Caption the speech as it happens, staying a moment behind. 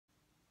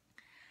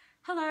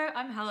Hello,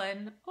 I'm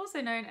Helen,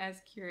 also known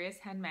as Curious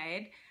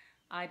Handmade.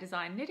 I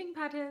design knitting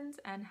patterns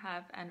and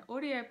have an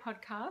audio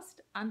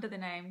podcast under the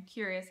name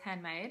Curious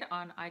Handmade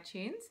on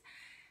iTunes.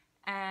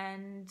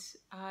 And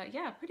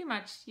yeah, pretty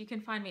much you can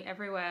find me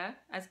everywhere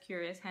as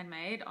Curious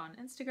Handmade on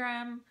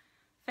Instagram,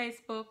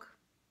 Facebook,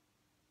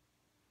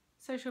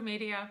 social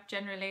media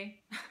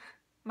generally,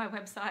 my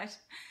website.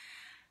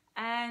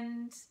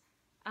 And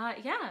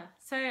yeah,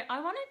 so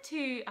I wanted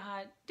to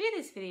do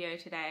this video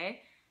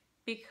today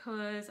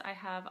because I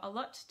have a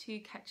lot to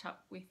catch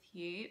up with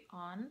you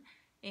on,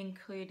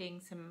 including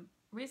some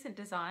recent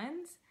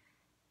designs,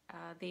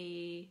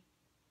 the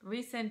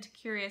recent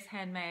Curious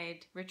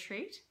Handmade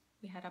retreat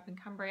we had up in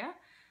Cumbria,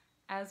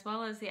 as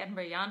well as the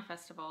Edinburgh Yarn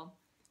Festival.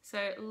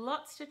 So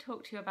lots to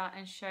talk to you about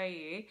and show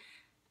you,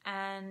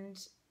 and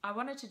I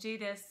wanted to do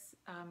this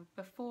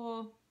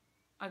before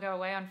I go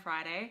away on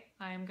Friday.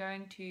 I'm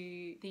going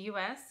to the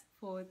US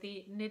for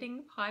the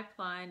Knitting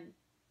Pipeline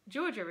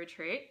Georgia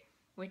retreat,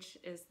 which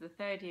is the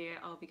third year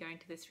I'll be going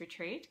to this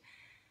retreat.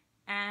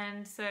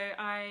 And so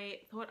I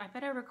thought I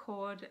better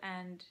record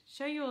and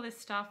show you all this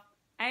stuff,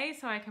 A,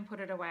 so I can put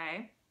it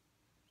away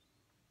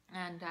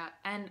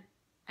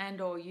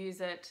and or use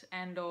it,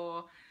 and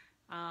or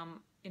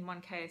in one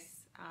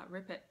case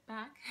rip it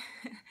back,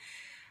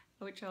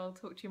 which I'll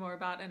talk to you more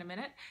about in a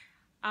minute.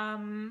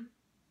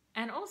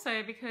 And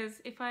also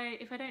because if I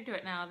don't do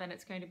it now, then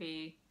it's going to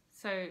be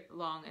so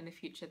long in the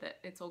future that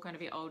it's all going to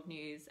be old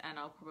news and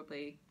I'll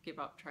probably give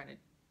up trying to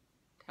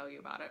tell you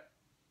about it.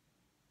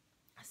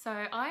 So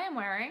I am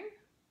wearing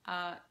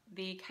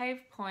the Cave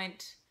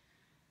Point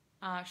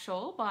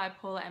shawl by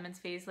Paula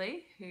Emmons-Feasley,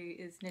 who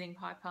is Knitting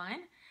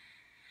Pipeline.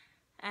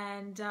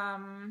 And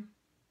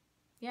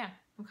yeah,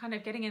 I'm kind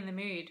of getting in the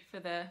mood for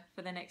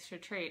the next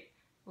retreat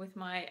with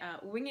my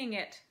Winging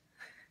It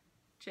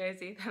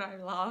jersey that I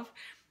love.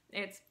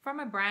 It's from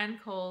a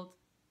brand called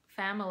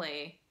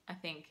Family, I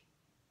think.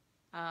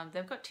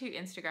 They've got two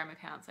Instagram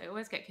accounts. I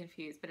always get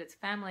confused, but it's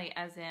Family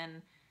as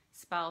in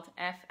spelled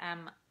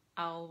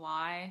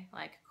F-M-L-Y,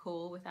 like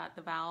cool without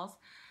the vowels.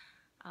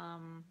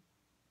 And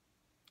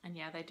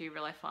yeah, they do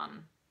really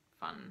fun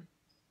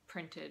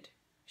printed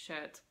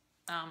shirts.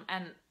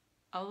 And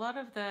a lot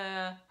of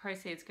the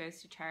proceeds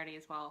goes to charity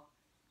as well,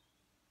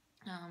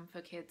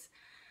 for kids.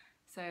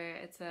 So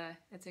it's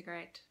a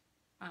great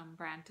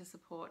brand to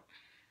support.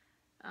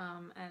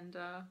 And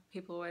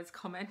people always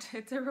comment.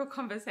 It's a real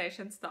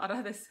conversation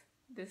starter,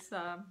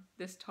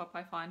 this top,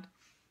 I find.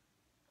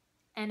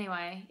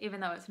 Anyway, even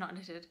though it's not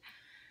knitted.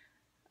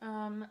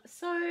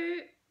 So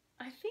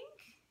I think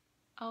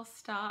I'll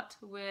start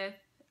with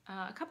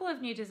a couple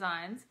of new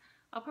designs.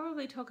 I'll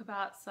probably talk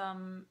about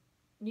some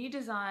new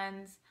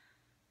designs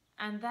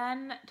and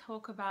then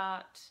talk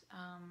about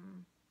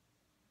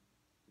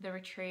the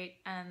retreat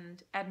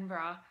and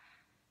Edinburgh.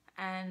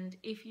 And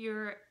if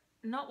you're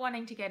not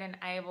wanting to get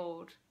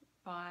enabled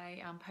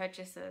by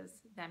purchases,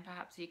 then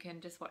perhaps you can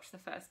just watch the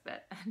first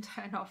bit and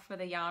turn off for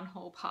the yarn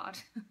haul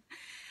part.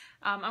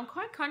 I'm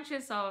quite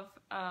conscious of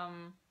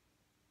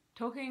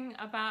talking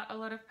about a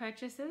lot of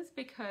purchases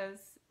because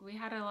we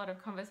had a lot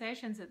of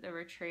conversations at the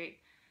retreat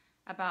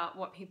about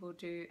what people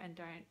do and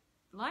don't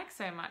like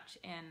so much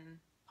in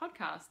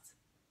podcasts.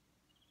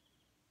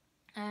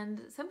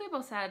 And some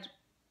people said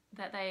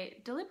that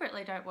they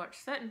deliberately don't watch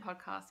certain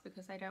podcasts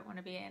because they don't want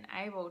to be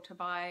enabled to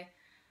buy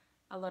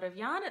a lot of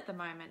yarn at the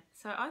moment.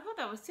 So I thought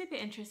that was super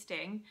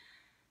interesting.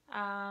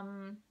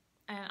 And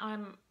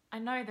I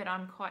know that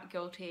I'm quite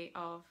guilty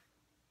of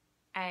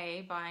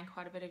A, buying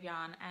quite a bit of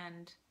yarn,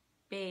 and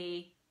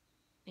B,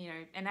 you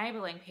know,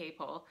 enabling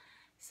people.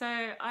 So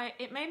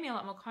it made me a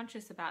lot more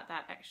conscious about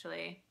that,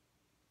 actually.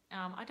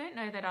 I don't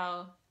know that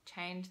I'll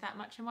change that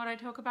much in what I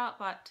talk about,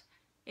 but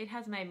it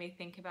has made me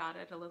think about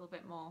it a little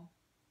bit more,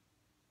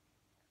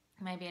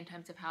 maybe in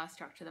terms of how I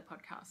structure the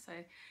podcast. So,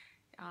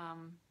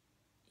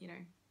 you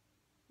know,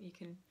 you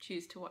can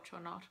choose to watch or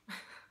not.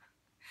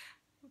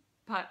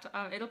 But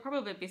it'll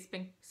probably be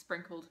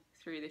sprinkled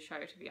through the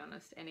show, to be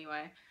honest,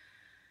 anyway.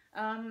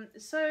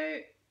 So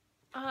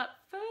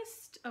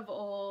first of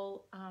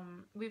all,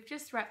 we've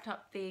just wrapped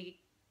up the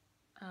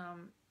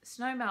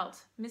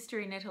Snowmelt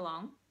Mystery Knit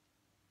Along,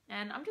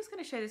 and I'm just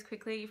going to show this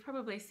quickly. You've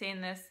probably seen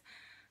this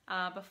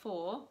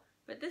before,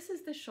 but this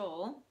is the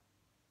shawl,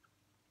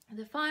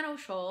 the final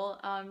shawl.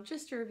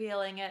 Just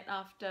revealing it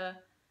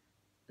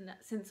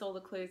since all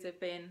the clues have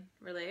been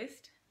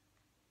released.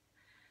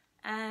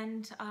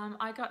 And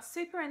I got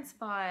super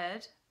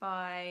inspired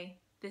by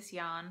this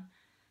yarn.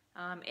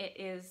 It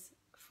is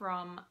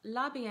from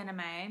La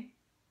Bien-Aimée.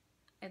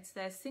 It's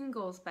their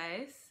singles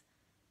base,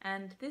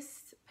 and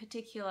this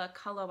particular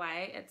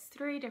colorway, it's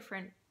 3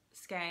 different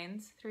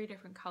skeins, 3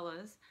 different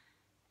colors,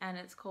 and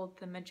it's called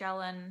the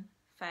Magellan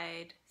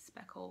Fade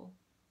Speckle.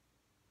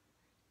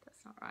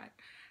 That's not right.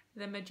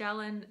 The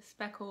Magellan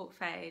Speckle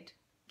Fade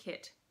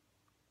kit.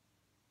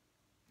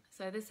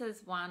 So this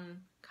is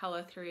one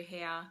color through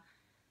here,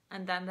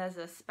 and then there's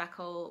a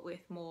speckle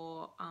with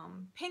more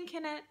pink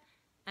in it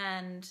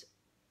and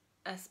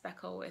a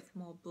speckle with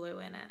more blue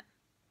in it.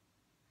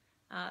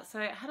 So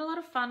I had a lot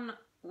of fun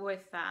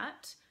with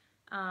that.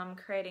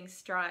 creating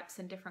stripes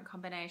and different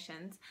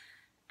combinations.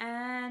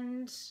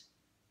 And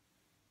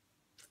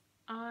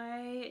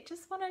I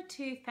just wanted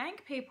to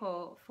thank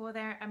people for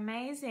their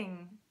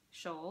amazing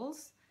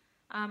shawls.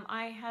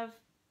 I have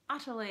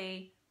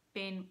utterly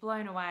been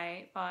blown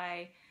away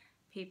by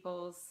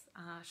people's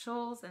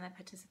shawls and their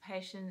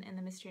participation in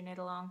the Mystery Knit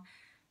Along,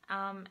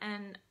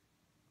 and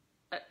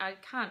I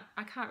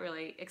can't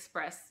really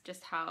express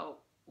just how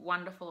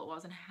wonderful it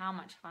was and how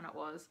much fun it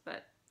was,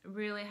 but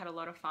really had a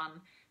lot of fun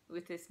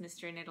with this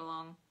Mystery Knit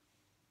Along,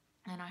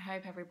 and I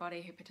hope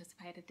everybody who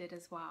participated did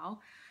as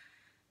well.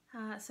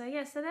 So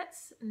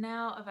that's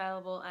now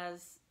available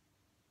as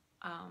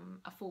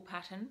a full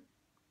pattern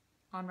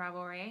on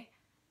Ravelry,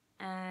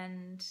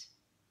 and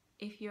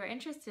if you're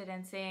interested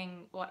in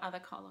seeing what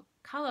other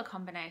color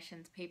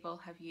combinations people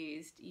have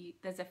used,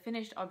 there's a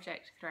finished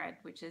object thread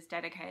which is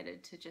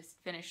dedicated to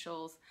just finished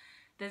shawls.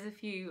 There's a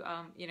few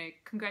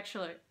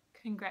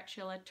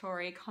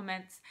congratulatory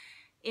comments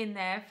in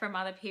there from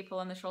other people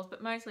on the shawls,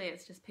 but mostly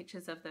it's just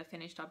pictures of the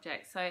finished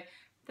object. So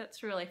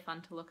that's really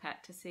fun to look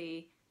at, to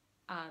see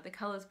the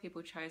colors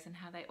people chose and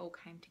how they all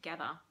came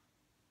together.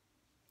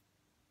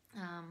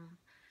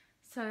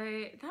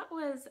 So that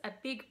was a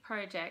big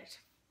project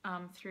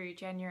through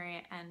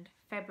January and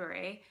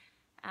February,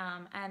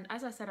 and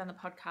as I said on the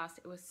podcast,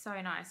 it was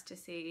so nice to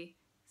see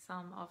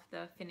some of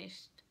the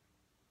finished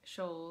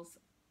shawls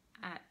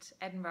at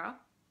Edinburgh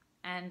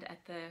and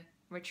at the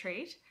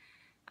retreat.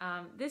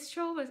 This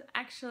shawl was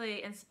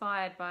actually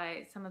inspired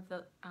by some of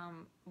the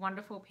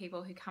wonderful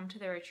people who come to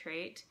the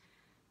retreat,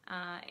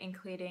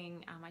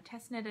 including my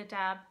test knitter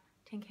Dab,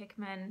 Tink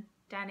Hickman,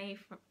 Danny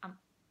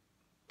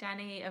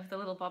of the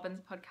Little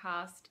Bobbins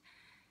podcast,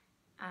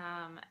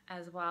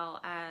 as well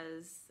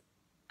as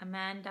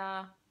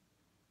Amanda,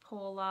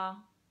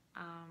 Paula,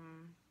 I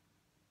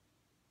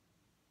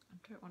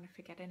don't want to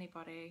forget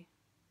anybody,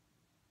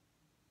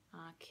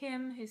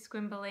 Kim, who's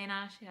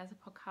Squimbelina, she has a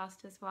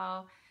podcast as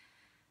well,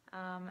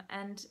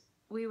 and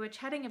we were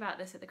chatting about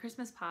this at the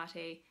Christmas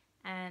party,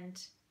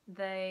 and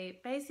they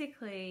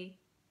basically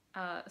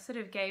sort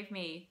of gave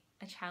me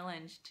a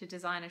challenge to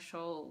design a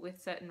shawl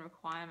with certain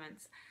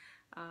requirements,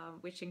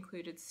 which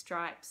included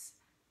stripes,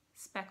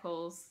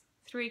 speckles,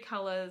 3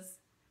 colours,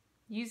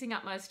 using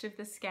up most of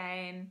the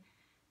skein,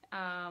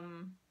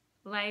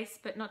 lace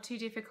but not too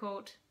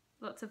difficult,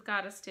 lots of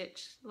garter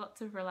stitch,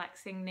 lots of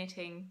relaxing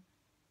knitting,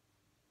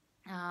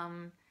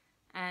 and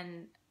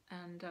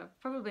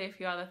probably a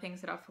few other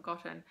things that I've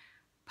forgotten,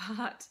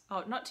 but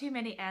not too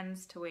many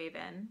ends to weave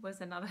in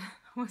was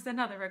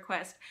another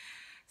request.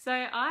 So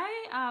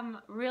I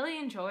really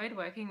enjoyed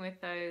working with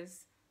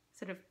those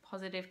sort of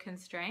positive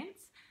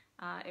constraints.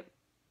 I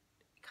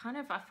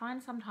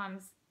find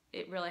sometimes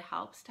it really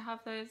helps to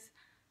have those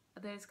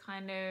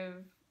kind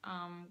of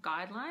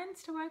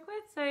guidelines to work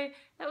with. So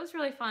that was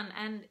really fun,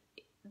 and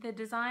the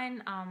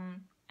design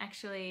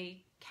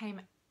actually came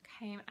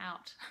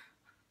out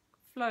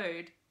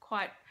flowed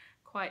quite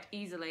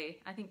easily.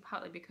 I think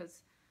partly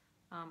because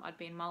I'd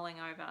been mulling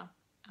over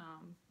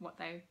what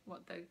the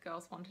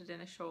girls wanted in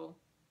a shawl.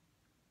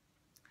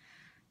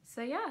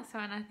 So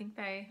and I think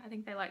they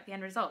liked the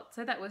end result.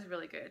 So that was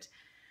really good.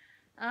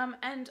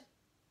 And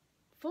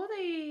for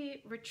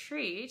the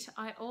retreat,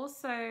 I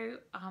also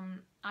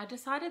I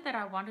decided that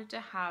I wanted to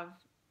have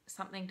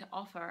something to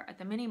offer at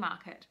the mini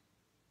market,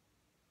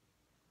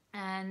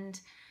 and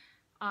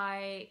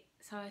I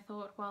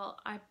thought, well,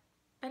 I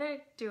better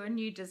do a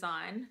new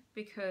design,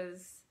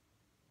 because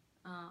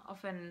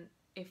often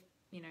if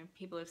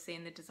people have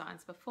seen the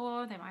designs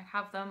before, they might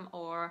have them,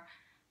 or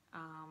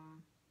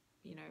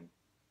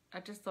I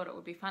just thought it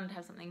would be fun to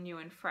have something new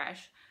and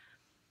fresh.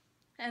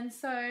 And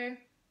so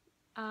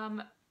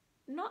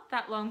not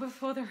that long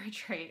before the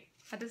retreat,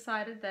 I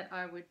decided that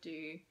I would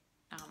do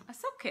a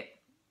sock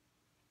kit.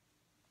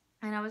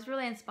 And I was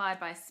really inspired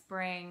by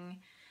spring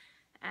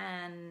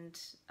and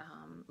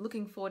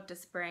looking forward to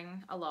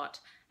spring a lot.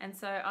 And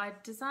so I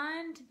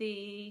designed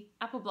the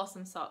apple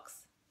blossom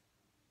socks.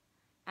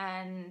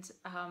 And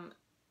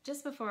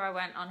just before I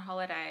went on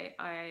holiday,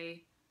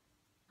 I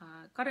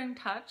got in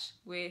touch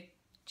with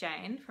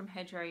Jane from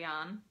Hedgerow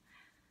Yarn,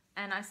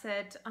 and I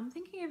said, I'm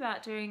thinking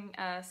about doing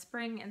a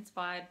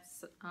spring-inspired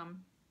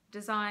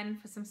design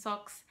for some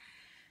socks,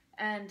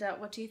 and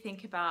what do you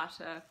think about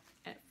a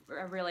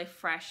really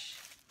fresh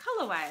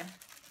colourway?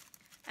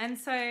 And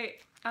so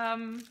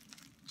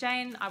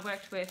Jane I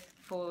worked with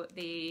for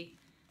the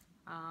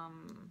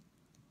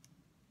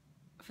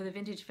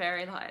Vintage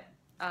Fairy Light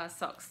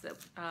socks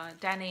that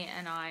Danny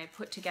and I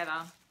put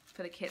together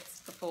for the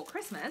kits before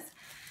Christmas,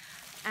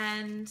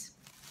 and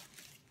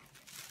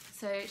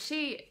so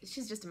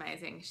she's just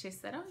amazing. She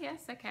said, oh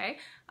yes, okay,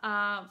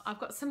 I've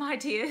got some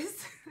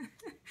ideas.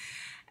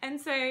 And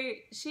so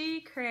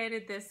she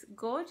created this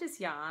gorgeous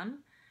yarn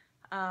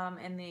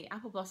in the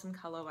apple blossom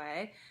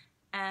colorway,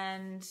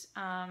 and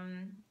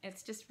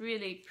it's just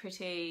really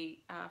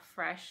pretty,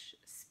 fresh,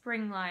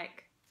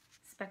 spring-like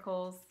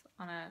speckles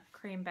on a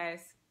cream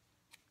base.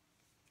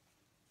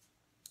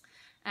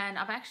 And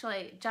I've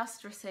actually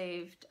just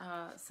received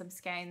some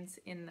skeins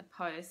in the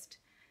post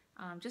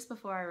just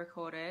before I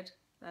recorded,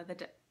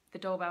 the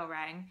doorbell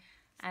rang,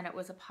 and it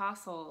was a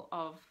parcel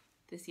of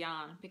this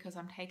yarn because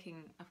I'm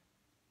taking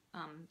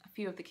a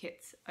few of the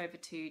kits over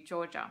to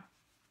Georgia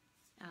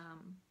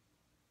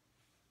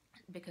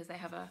because they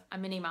have a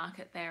mini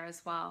market there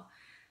as well.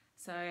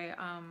 So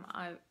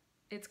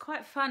it's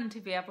quite fun to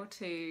be able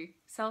to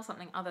sell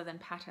something other than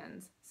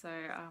patterns. So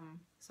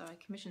so I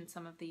commissioned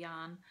some of the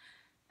yarn,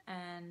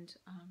 and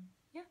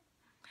yeah,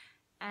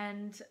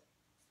 and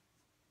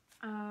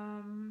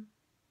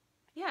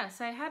yeah,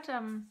 so I had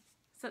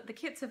so the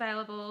kit's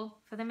available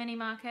for the mini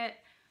market,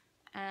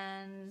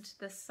 and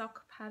the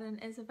sock pattern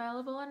is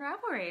available on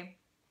Ravelry.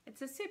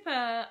 It's a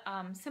super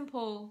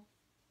simple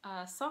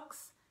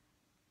socks,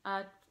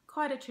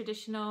 quite a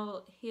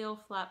traditional heel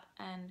flap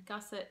and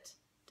gusset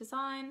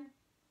design,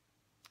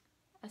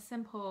 a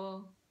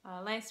simple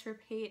lace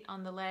repeat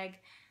on the leg,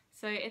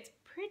 so it's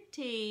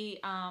pretty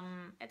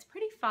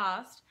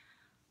fast.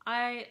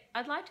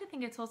 I'd like to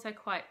think it's also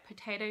quite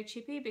potato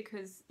chippy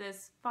because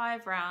there's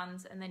 5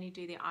 rounds and then you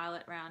do the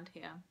eyelet round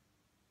here,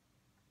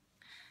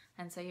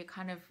 and so you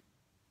kind of,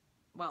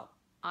 well,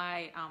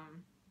 I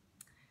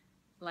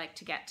like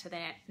to get to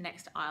the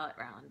next eyelet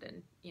round,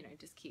 and you know,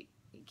 just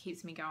it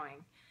keeps me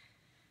going.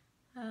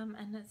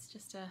 And it's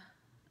just a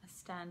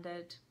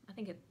standard, I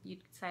think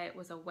you'd say it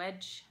was a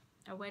wedge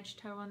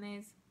toe on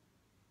these.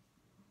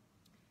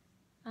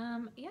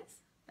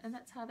 Yes, and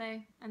that's how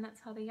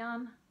the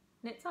yarn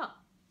knits up.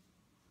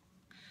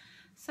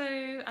 So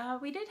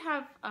we did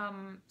have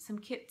some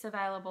kits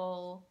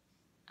available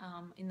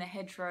in the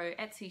Hedgerow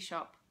Etsy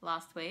shop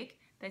last week.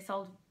 They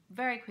sold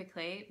very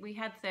quickly. We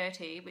had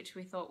 30, which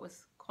we thought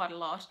was quite a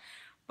lot,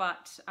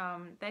 but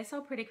they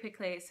sold pretty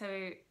quickly.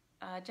 So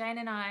Jane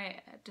and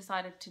I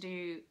decided to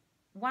do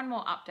one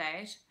more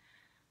update,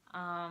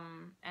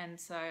 and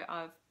so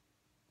I've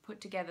put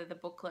together the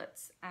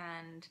booklets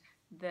and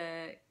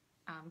the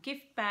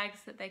gift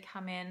bags that they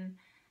come in,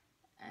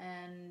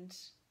 and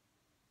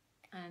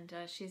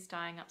she's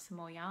dyeing up some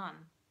more yarn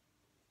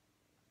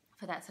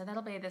for that. So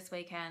that'll be this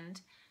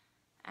weekend.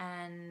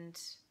 And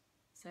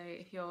so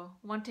if you're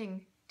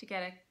wanting to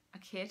get a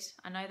kit,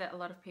 I know that a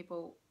lot of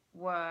people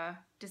were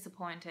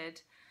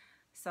disappointed.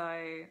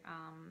 So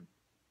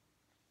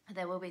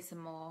there will be some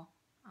more,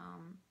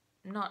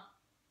 not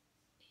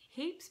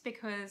heaps,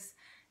 because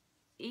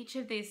each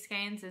of these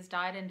skeins is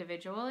dyed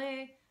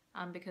individually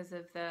because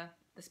of the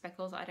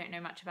speckles. I don't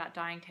know much about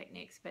dyeing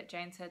techniques, but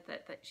Jane said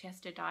that she has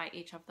to dye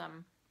each of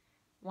them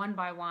one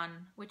by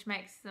one, which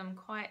makes them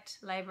quite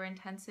labor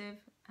intensive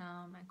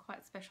and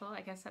quite special.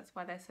 I guess that's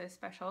why they're so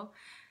special.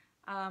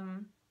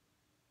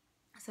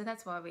 So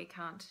that's why we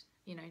can't,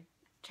 you know,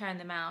 churn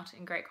them out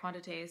in great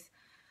quantities.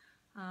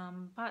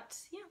 But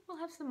yeah, we'll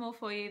have some more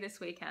for you this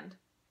weekend,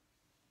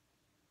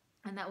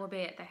 and that will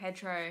be at the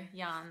Hedgerow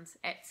Yarns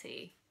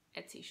Etsy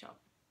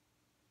shop.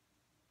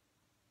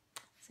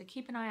 So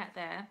keep an eye out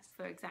there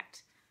for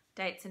exact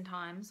dates and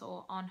times,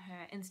 or on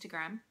her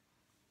Instagram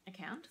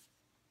account.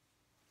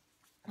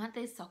 Aren't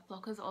these sock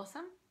blockers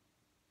awesome?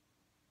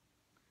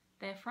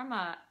 They're from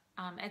a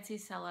Etsy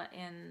seller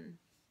in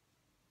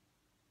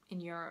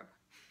Europe.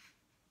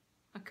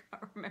 I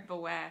can't remember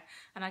where,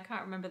 and I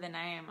can't remember the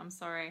name. I'm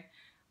sorry.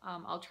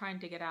 I'll try and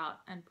dig it out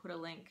and put a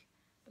link,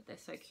 but they're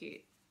so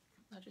cute.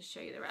 I'll just show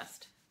you the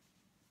rest.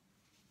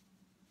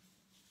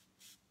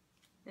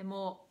 They're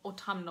more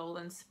autumnal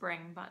than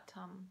spring, but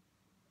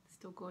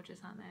still gorgeous,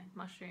 aren't they?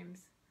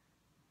 Mushrooms,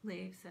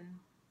 leaves, and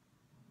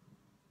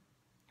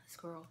a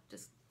squirrel.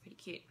 Just pretty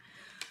cute.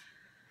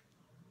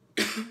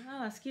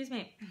 Oh, excuse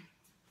me.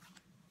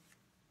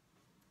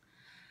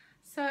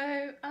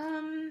 So,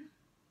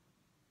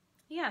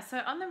 yeah,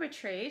 so on the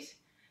retreat,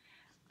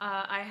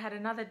 I had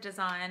another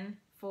design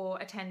for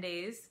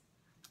attendees,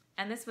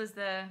 and this was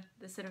the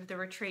sort of the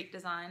retreat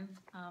design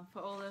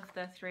for all of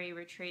the 3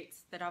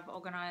 retreats that I've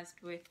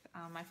organised with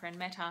my friend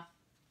Meta.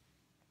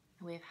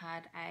 We've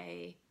had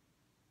a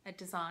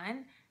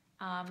design.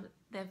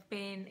 They've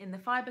been in the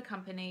Fibre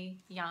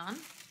Company yarn.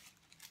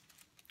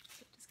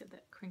 Just get the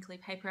crinkly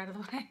paper out of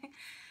the way.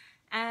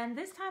 And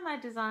this time I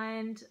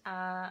designed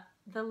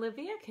the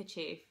Livia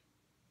kerchief.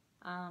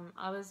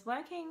 I was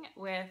working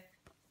with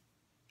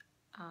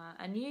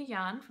a new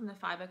yarn from the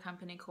Fibre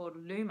Company called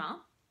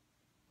Luma,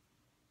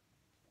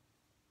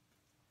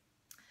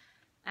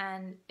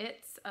 and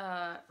it's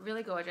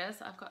really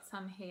gorgeous. I've got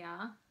some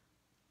here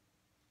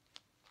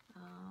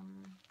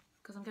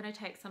because I'm going to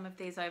take some of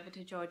these over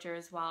to Georgia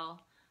as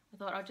well. I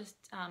thought I'll just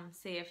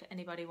see if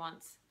anybody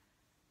wants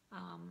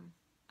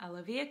a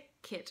Livia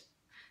kit.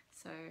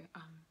 So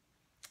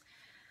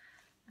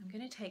I'm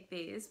going to take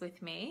these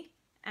with me,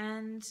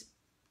 and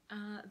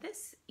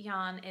this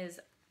yarn is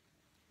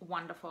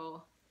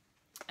wonderful.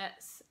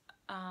 It's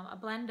a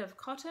blend of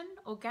cotton,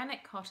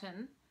 organic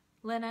cotton,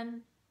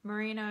 linen,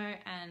 merino,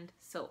 and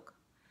silk.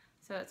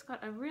 So it's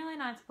got a really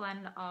nice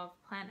blend of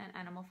plant and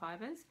animal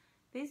fibers.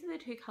 These are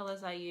the 2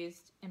 colors I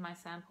used in my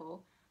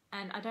sample,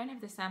 and I don't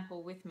have the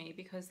sample with me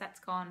because that's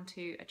gone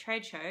to a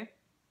trade show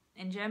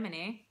in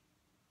Germany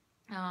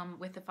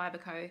with the Fibre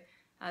Co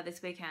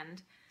this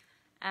weekend.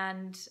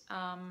 And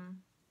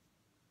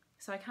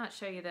so I can't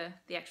show you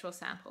the actual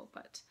sample,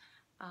 but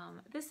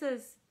this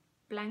is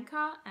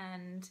Blanca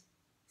and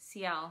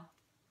Ciel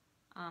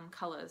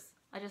colors.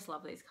 I just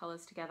love these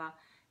colors together.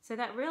 So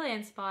that really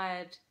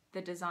inspired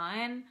the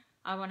design.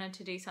 I wanted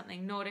to do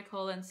something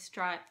nautical and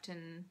striped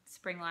and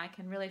spring-like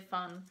and really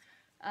fun.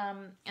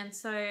 And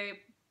so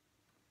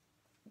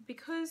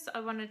because I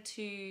wanted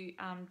to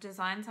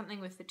design something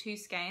with the 2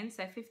 skeins,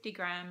 so 50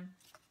 gram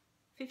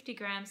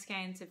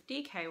skeins of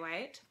DK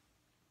weight,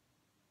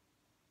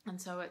 and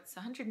so it's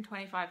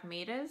 125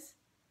 meters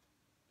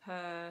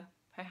per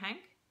hank,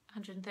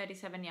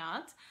 137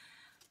 yards.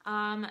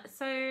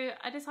 So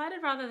I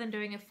decided rather than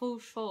doing a full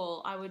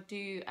shawl, I would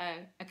do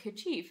a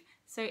kerchief.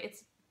 So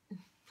it's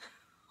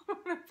I'm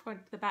gonna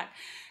point to the back.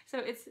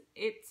 So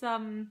it's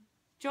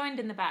joined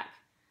in the back.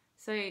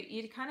 So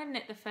you kind of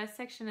knit the first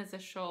section as a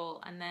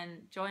shawl and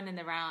then join in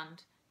the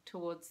round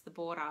towards the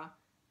border,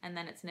 and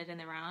then it's knit in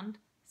the round.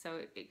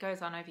 So it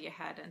goes on over your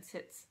head and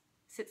sits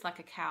like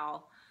a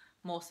cowl,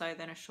 more so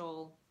than a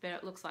shawl, but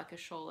it looks like a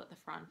shawl at the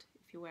front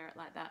if you wear it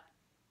like that.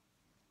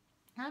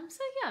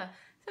 So yeah,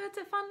 so it's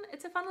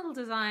a fun little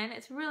design.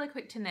 It's really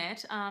quick to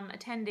knit.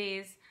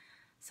 Attendees,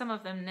 some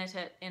of them knit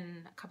it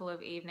in a couple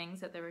of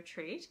evenings at the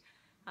retreat.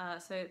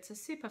 So it's a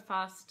super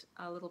fast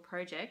little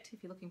project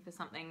if you're looking for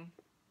something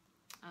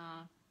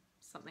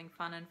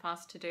fun and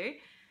fast to do.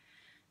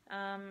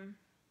 And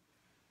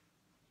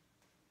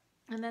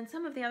then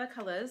some of the other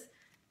colours.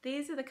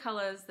 These are the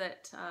colours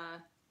that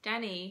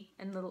Danny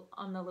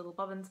on the Little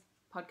Bobbins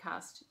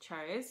podcast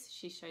chose.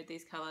 She showed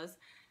these colours.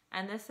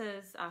 And this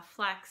is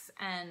flax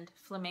and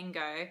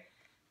flamingo.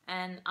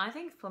 And I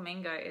think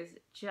flamingo is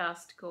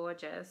just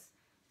gorgeous.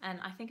 And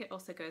I think it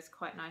also goes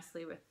quite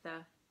nicely with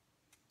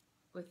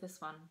this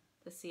one,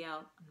 the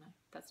Ciel. No,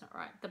 that's not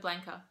right. The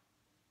Blanca.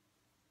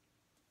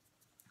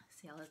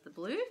 Ciel is the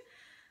blue.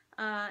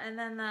 And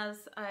then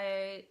there's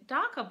a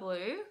darker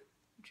blue,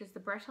 which is the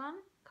Breton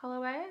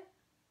colorway.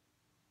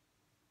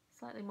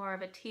 Slightly more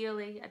of a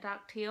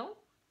dark teal.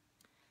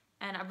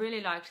 And I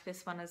really liked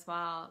this one as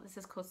well. This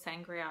is called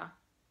Sangria.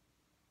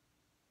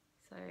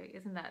 So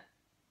isn't that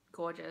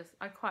gorgeous?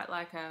 I quite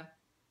like a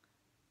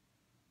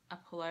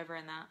pullover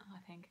in that, I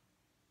think,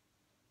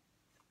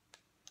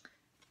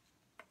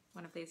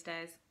 one of these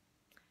days.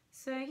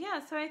 So yeah,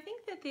 so I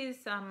think that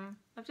these,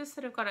 I've just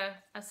sort of got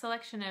a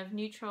selection of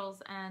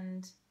neutrals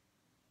and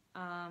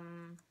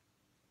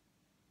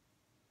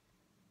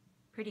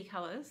pretty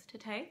colours to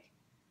take.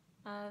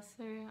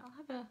 So I'll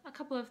have a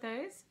couple of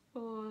those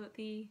for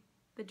the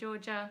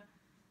Georgia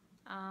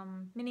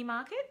mini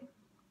market.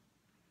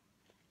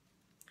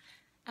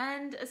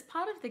 And as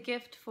part of the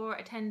gift for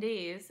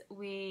attendees,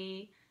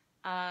 we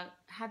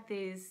had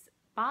these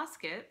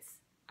baskets.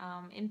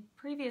 In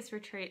previous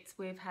retreats,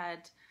 we've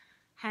had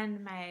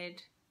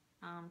handmade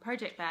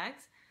project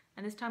bags,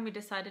 and this time we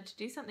decided to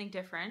do something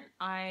different.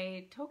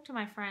 I talked to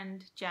my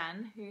friend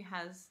Jen, who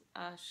has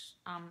an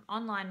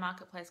online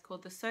marketplace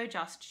called the So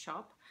Just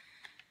Shop,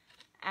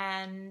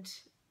 and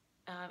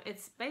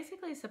it's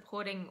basically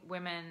supporting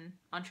women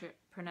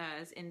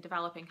entrepreneurs in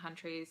developing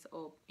countries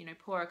or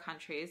poorer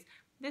countries.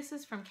 This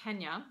is from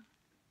Kenya,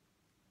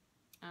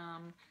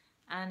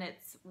 and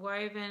it's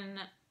woven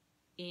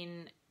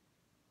in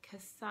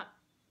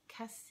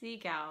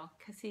Kasigao,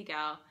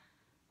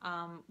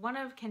 one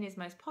of Kenya's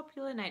most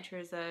popular nature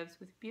reserves,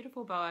 with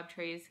beautiful baobab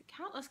trees,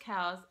 countless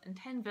cows, and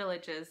 10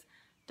 villages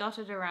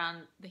dotted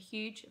around the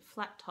huge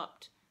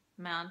flat-topped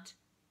Mount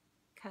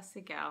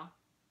Kasigao.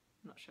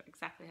 I'm not sure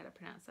exactly how to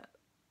pronounce it.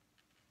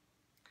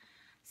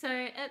 So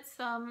it's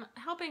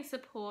helping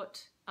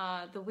support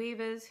the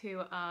weavers,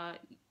 who are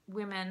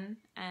women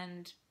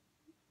and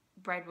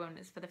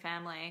breadwinners for the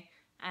family,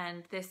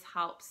 and this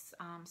helps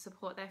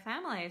support their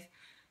families.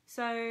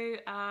 So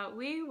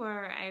we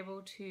were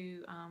able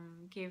to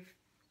give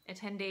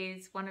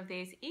attendees one of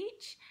these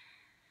each,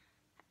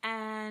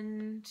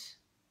 and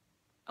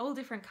all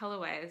different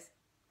colorways,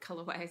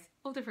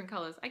 all different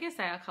colors. I guess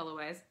they are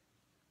colorways.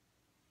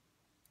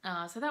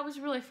 So that was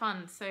really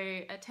fun. So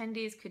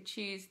attendees could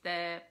choose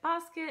their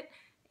basket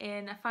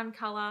in a fun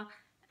color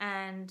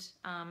and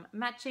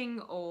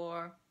matching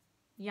or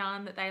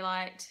yarn that they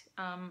liked,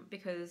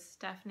 because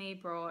Daphne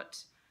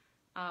brought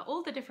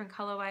all the different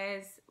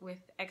colorways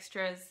with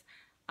extras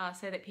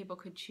so that people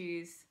could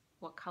choose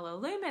what color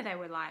loomer they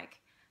would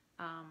like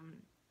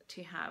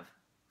to have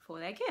for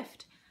their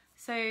gift.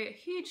 So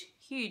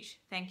huge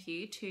thank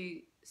you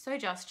to So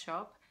Just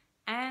Shop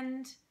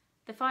and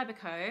the Fibre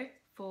Co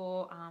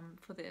for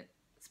the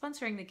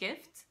sponsoring the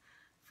gifts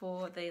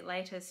for the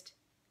latest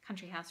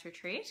Country House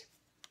retreat,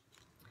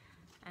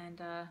 and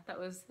that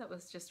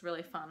was just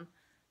really fun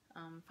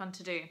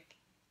to do.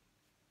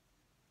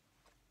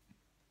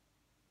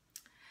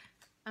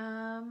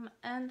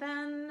 And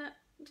then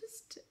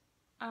just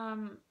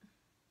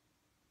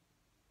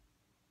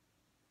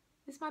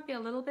this might be a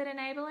little bit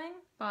enabling,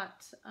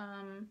 but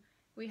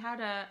we had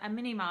a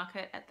mini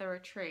market at the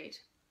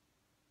retreat,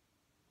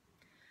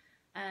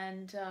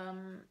 and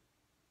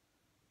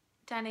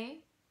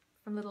Danny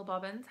from Little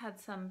Bobbins had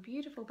some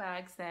beautiful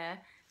bags there,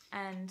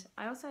 And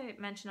I also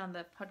mentioned on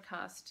the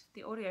podcast,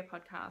 the audio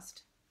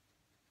podcast,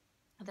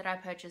 that I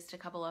purchased a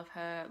couple of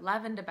her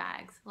lavender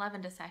bags,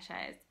 lavender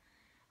sachets.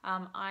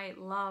 I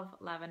love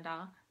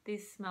lavender.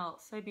 These smell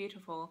so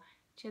beautiful.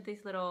 She had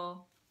these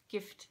little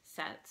gift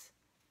sets.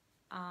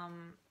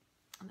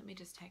 Let me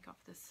just take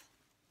off this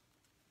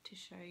to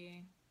show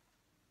you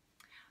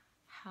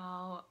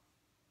how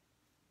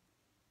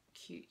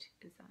cute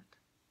is that.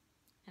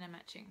 And a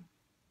matching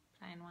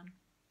plain one.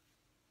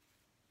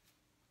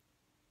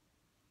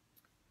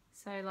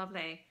 So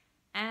lovely.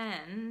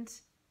 And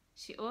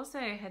she also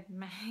had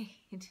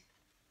made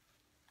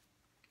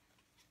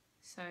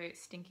so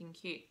stinking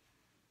cute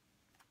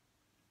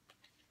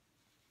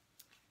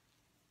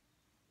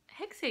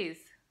hexies.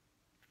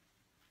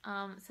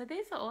 So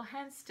these are all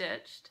hand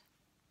stitched.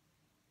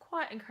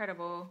 Quite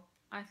incredible.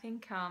 I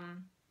think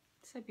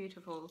so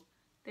beautiful.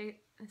 They're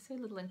so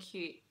little and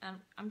cute.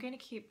 I'm going to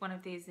keep one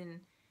of these in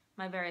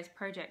my various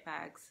project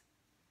bags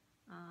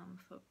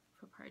for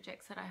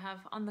projects that I have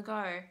on the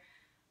go,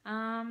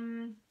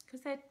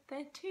 because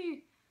they're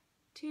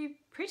too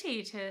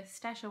pretty to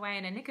stash away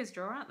in a knickers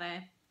drawer, aren't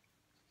they?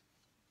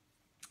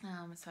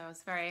 So I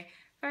was very,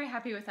 very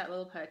happy with that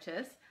little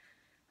purchase.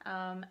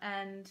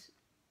 And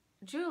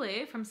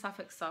Julie from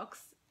Suffolk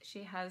Socks,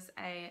 she has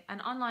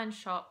an online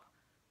shop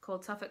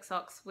called Suffolk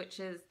Socks, which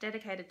is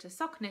dedicated to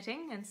sock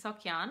knitting and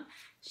sock yarn.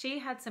 She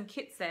had some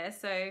kits there,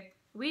 so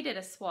we did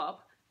a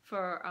swap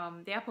for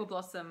the Apple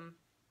Blossom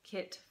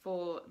kit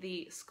for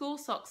the School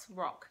Socks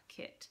Rock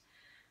kit,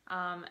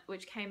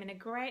 which came in a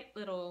great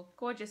little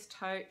gorgeous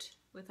tote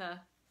with a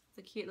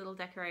cute little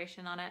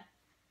decoration on it.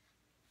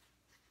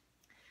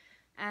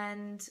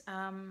 And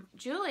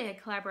Julie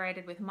had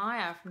collaborated with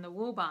Maya from the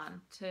Wool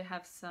Barn to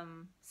have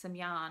some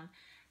yarn.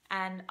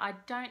 And I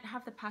don't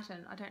have the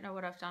pattern. I don't know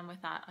what I've done with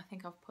that. I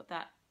think I've put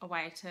that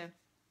away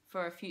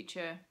for a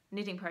future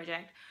knitting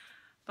project.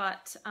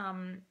 But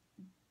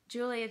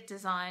Julie had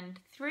designed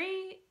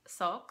 3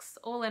 socks,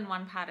 all in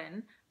one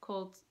pattern,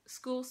 called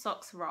School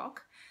Socks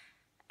Rock,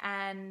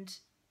 and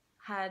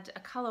had a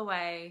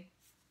colourway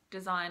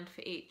designed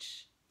for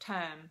each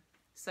term.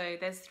 So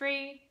there's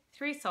three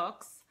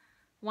socks,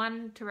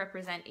 one to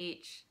represent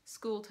each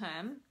school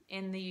term.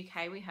 In the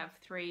UK, we have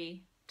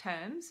 3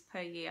 terms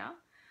per year.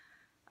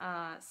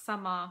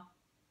 Summer,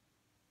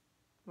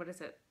 what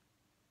is it?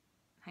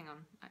 Hang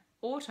on.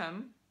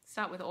 Autumn,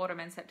 start with autumn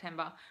and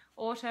September.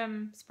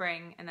 Autumn,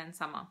 spring, and then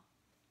summer.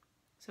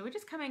 So we're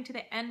just coming to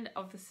the end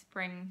of the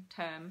spring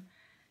term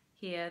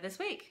here this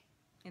week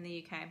in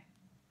the UK.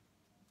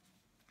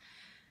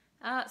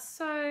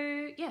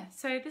 So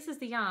this is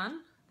the yarn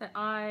that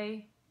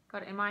I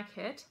got in my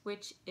kit,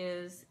 which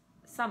is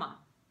summer.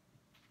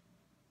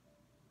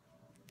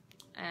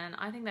 And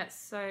I think that's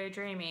so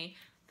dreamy.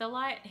 The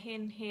light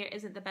in here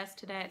isn't the best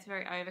today. It's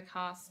very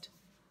overcast.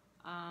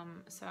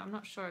 So I'm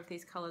not sure if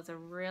these colors are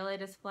really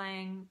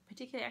displaying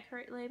particularly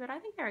accurately, but I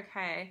think they're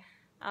okay.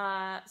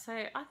 So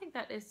I think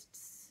that is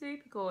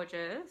super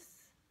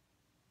gorgeous.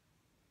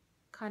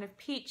 Kind of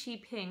peachy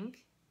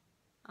pink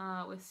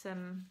with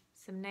some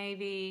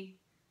navy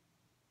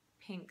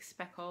pink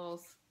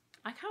speckles.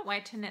 I can't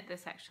wait to knit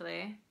this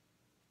actually.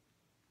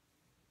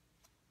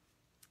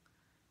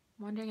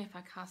 I'm wondering if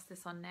I cast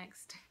this on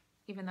next,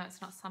 even though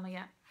it's not summer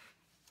yet.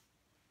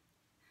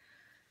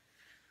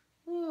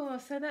 Oh,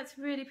 so that's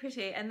really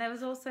pretty. And there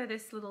was also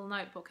this little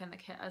notebook in the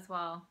kit as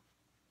well.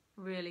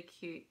 Really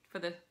cute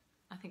for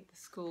I think the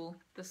school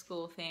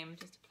theme,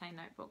 just a plain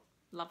notebook.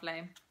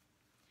 Lovely.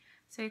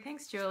 So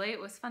thanks, Julie.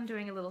 It was fun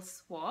doing a little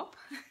swap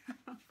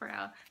for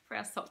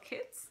our sock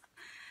kits.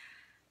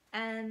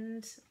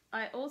 And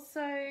I also,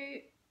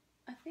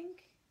 I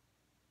think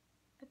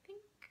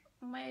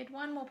made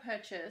one more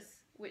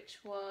purchase, which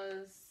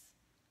was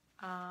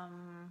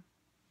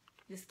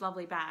this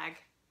lovely bag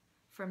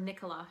from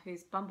Nicola,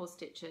 who's Bumble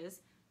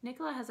Stitches.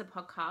 Nicola has a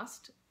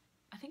podcast.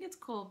 I think it's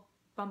called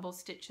Bumble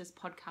Stitches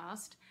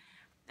Podcast.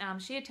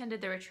 She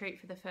attended the retreat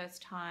for the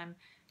first time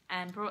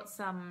and brought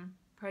some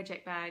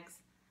project bags.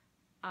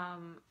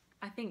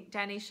 I think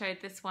Danny showed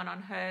this one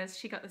on hers.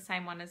 She got the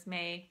same one as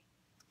me.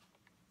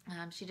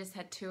 She just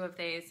had 2 of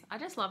these. I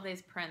just love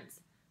these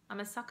prints. I'm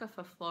a sucker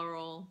for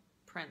floral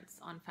prints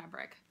on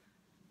fabric.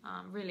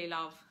 Really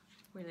love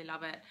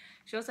it.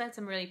 She also had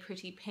some really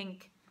pretty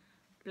pink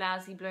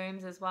blousey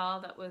blooms as well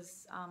that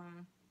was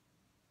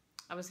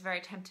I was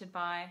very tempted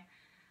by,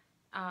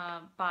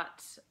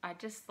 but I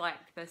just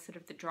liked the sort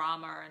of the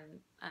drama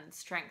and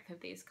strength of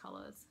these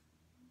colors.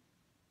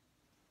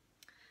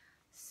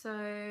 So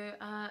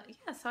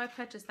yeah, so I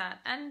purchased that,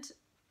 and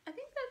I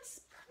think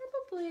that's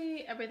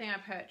probably everything I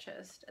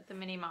purchased at the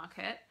mini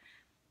market.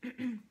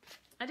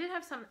 I did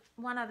have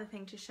one other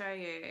thing to show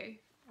you,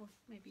 or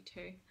maybe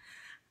 2.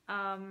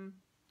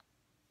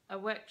 A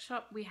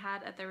workshop we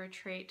had at the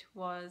retreat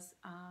was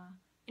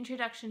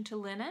Introduction to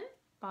Linen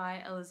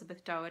by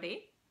Elizabeth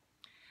Doherty.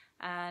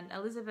 And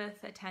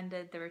Elizabeth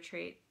attended the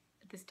retreat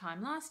this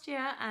time last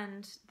year,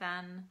 and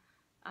then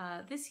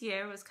this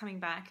year was coming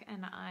back,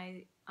 and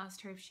I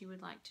asked her if she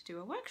would like to do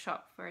a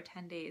workshop for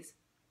attendees.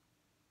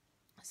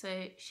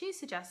 So she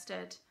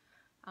suggested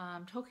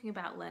talking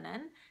about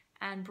linen,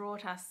 and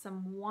brought us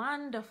some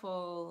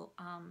wonderful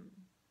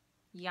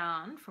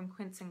yarn from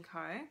Quince &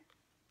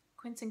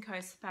 Co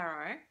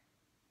Sparrow,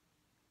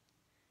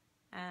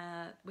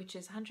 which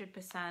is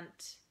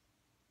 100%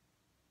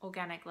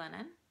 organic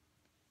linen.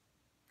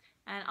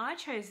 And I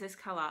chose this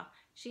colour.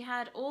 She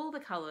had all the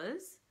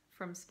colours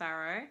from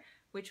Sparrow,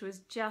 which was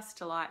just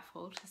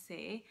delightful to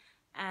see.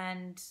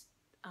 And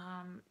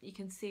you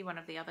can see one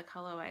of the other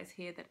colourways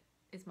here that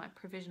is my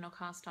provisional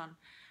cast on.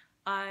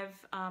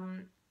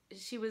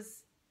 She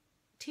was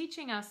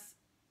teaching us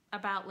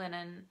about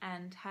linen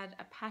and had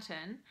a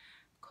pattern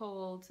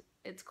called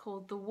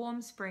the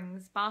Warm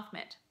Springs Bath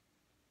Mitt.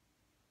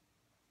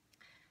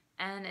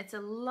 And it's a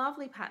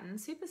lovely pattern,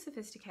 super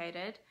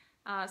sophisticated,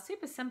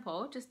 super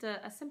simple, just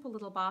a simple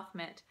little bath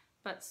mitt,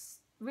 but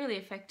really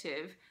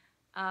effective.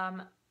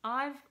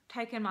 I've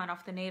taken mine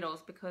off the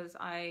needles because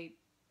I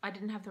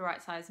didn't have the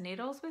right size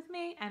needles with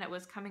me, and it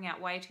was coming out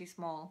way too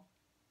small.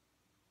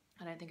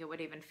 I don't think it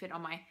would even fit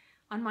on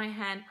my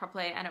hand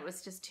properly, and it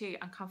was just too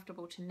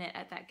uncomfortable to knit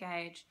at that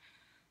gauge.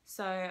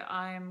 So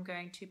I'm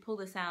going to pull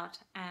this out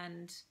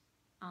and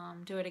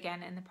do it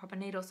again in the proper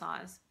needle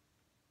size.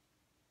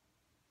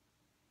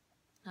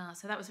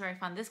 So that was very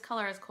fun. This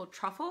colour is called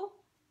Truffle.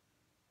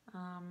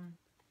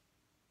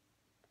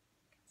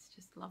 It's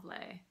just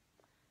lovely.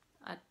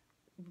 It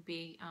would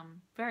be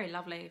very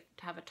lovely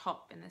to have a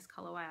top in this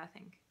colourway, I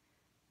think.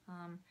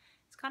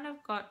 It's kind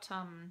of got,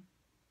 what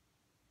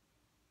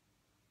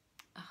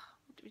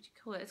would you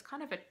call it? It's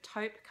kind of a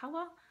taupe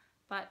colour,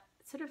 but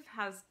it sort of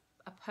has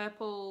a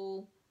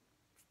purple,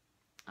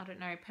 I don't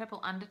know,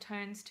 purple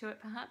undertones to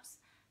it perhaps.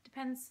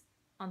 Depends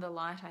on the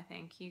light, I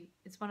think.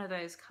 It's one of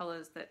those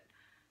colours that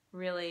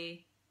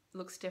really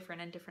looks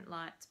different in different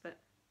lights, but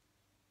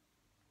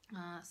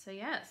so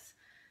yes.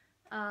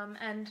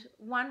 And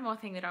one more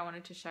thing that I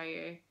wanted to show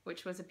you,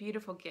 which was a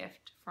beautiful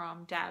gift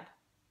from Deb.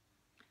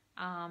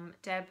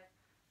 Deb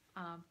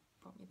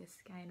brought me this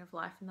skein of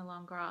Life in the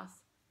Long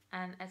Grass,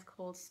 and it's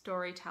called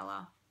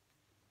Storyteller.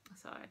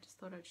 So I just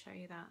thought I'd show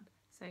you that.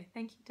 So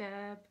thank you,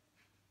 Deb.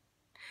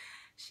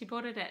 She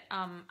bought it at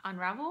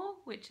Unravel,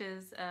 which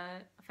is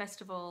a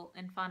festival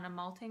in Farnham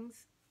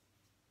Maltings,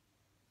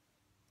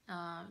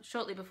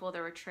 shortly before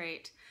the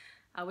retreat,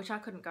 which I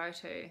couldn't go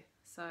to.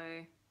 So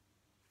I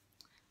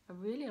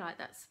really like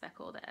that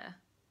speckle there,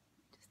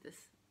 just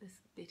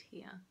this bit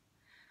here.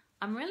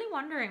 I'm really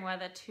wondering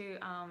whether to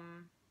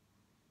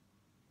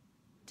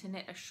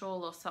knit a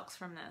shawl or socks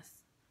from this.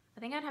 I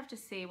think I'd have to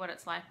see what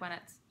it's like when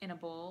it's in a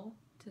ball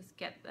to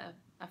get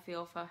a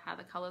feel for how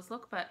the colours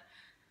look, but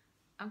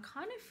I'm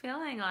kind of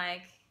feeling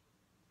like,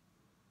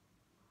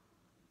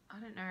 I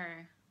don't know,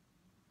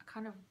 I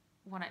kind of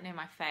want it near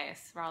my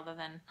face rather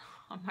than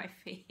on my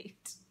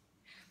feet.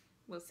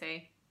 We'll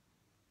see.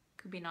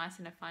 Could be nice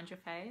in a Find Your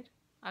Fade.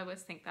 I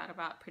always think that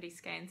about pretty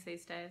skeins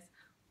these days.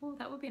 Oh,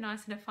 that would be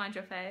nice in a Find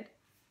Your Fade.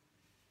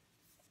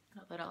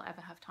 Not that I'll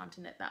ever have time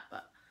to knit that,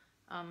 but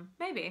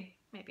maybe.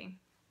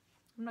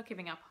 I'm not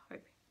giving up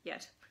hope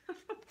yet.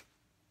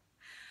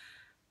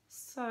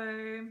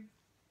 So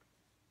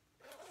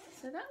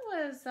that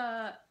was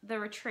the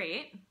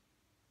retreat.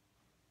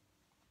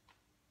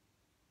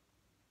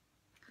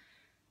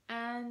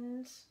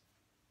 And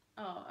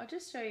I'll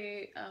just show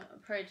you a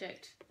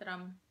project that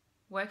I'm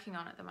working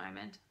on at the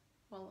moment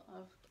while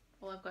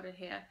I've got it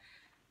here.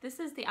 This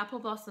is the Apple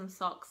Blossom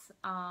socks,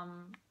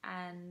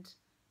 and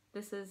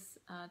this is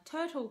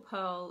Turtle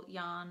Pearl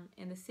yarn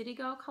in the City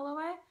Girl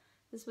colorway.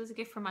 This was a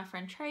gift from my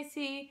friend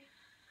Tracy,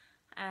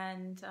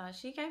 and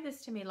she gave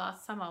this to me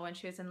last summer when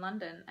she was in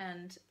London,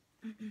 and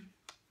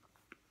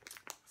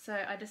so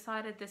I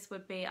decided this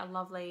would be a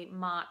lovely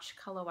March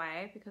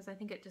colorway because I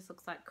think it just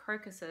looks like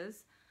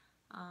crocuses.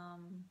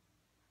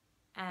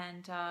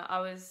 And I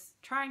was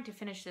trying to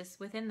finish this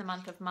within the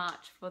month of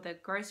March for the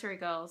Grocery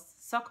Girls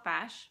Sock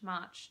Bash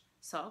March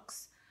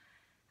socks,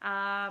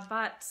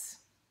 but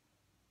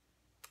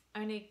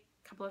only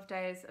a couple of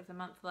days of the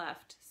month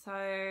left.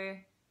 So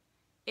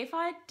if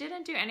I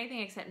didn't do anything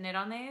except knit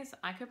on these,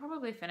 I could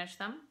probably finish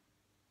them.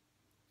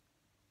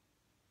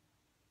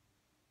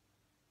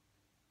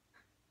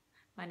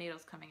 My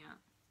needle's coming out.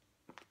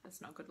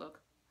 That's not a good look.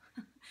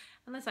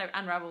 Unless I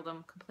unravel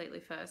them completely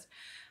first.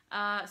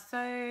 But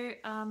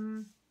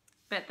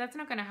that's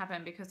not going to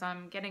happen because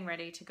I'm getting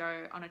ready to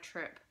go on a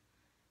trip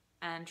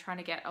and trying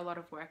to get a lot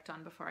of work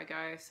done before I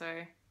go. So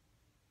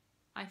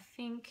I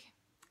think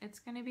it's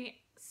going to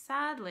be,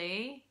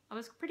 sadly, I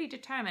was pretty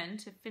determined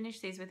to finish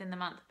these within the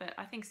month, but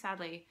I think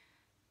sadly,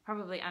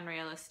 probably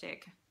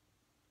unrealistic.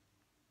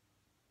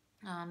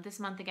 This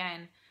month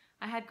again,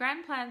 I had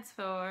grand plans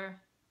for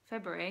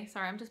February.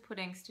 Sorry, I'm just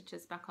putting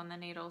stitches back on the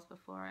needles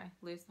before I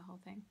lose the whole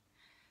thing.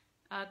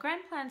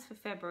 Grand plans for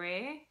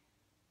February.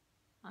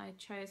 I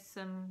chose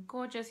some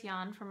gorgeous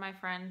yarn from my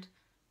friend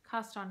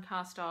Cast On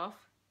Cast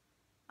Off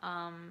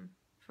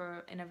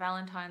in a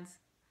Valentine's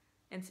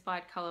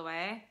inspired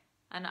colorway,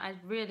 and I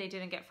really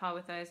didn't get far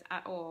with those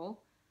at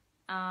all.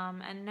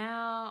 And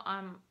now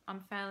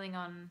I'm failing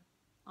on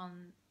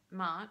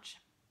March,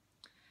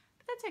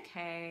 but that's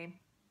okay.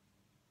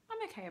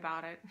 I'm okay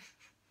about it.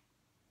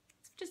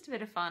 It's just a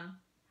bit of fun.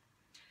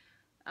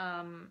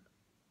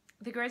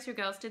 The Grocery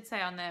Girls did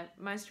say on their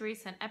most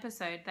recent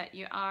episode that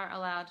you are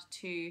allowed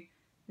to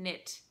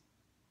knit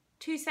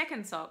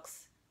 2-second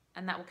socks,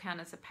 and that will count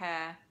as a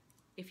pair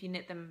if you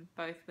knit them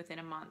both within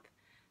a month.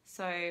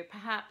 So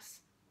perhaps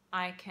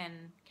I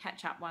can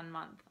catch up 1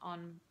 month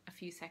on a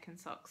few second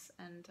socks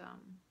and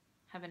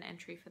have an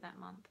entry for that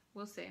month.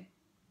 We'll see.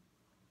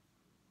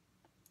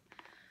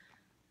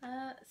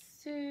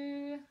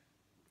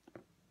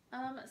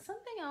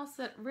 Something else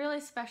that really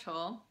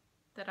special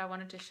that I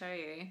wanted to show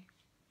you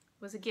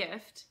was a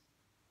gift.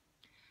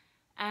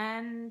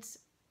 And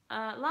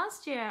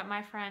last year,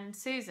 my friend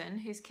Susan,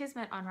 who's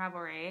Kismet on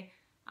Ravelry,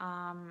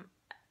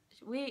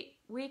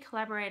 we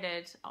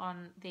collaborated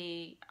on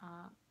the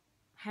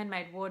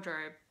Handmade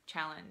Wardrobe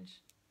Challenge.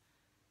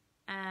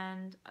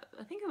 And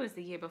I think it was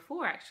the year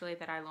before, actually,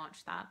 that I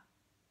launched that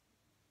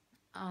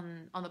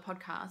on the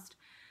podcast.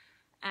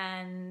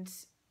 And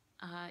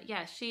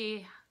yeah,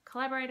 she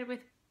collaborated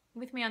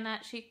with me on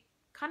that. She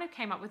kind of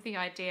came up with the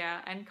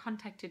idea and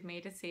contacted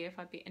me to see if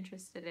I'd be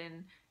interested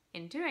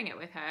in doing it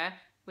with her,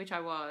 which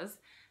I was.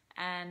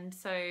 And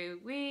so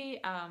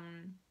we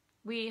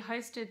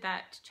hosted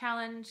that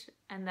challenge,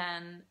 and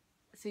then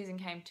Susan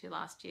came to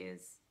last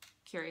year's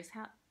Curious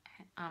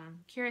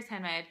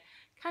Handmade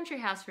Country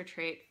House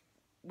Retreat,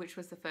 which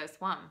was the first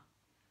one.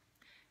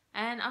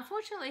 And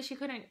unfortunately she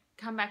couldn't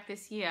come back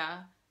this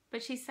year,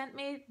 but she sent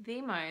me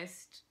the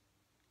most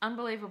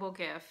unbelievable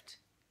gift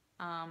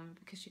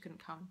because she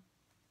couldn't come.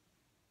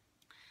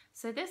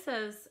 So this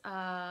is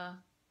an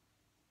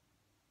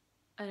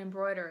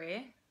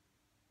embroidery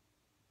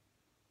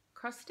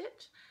cross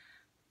stitch,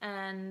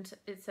 and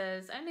it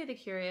says only the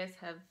curious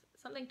have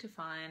something to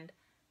find.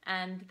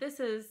 And this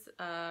is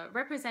a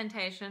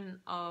representation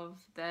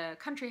of the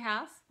country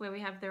house where we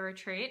have the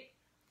retreat.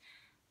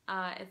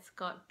 It's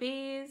got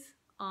bees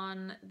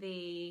on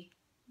the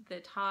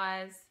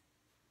ties,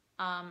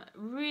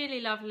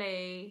 really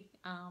lovely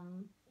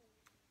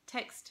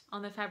text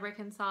on the fabric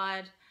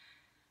inside,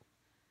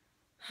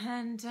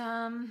 and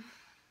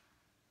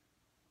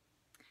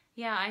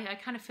yeah, I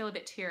kind of feel a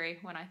bit teary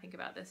when I think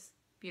about this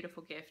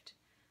beautiful gift.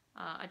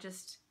 I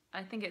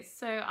think it's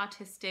so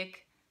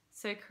artistic,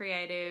 so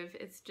creative.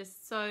 It's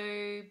just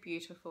so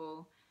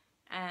beautiful,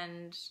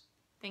 and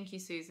thank you,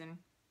 Susan.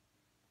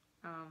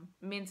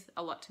 It means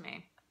a lot to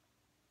me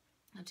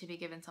to be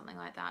given something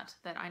like that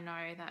I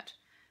know that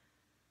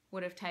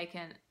would have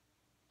taken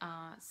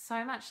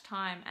so much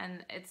time,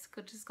 and it's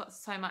just got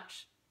so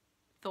much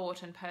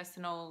thought and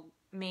personal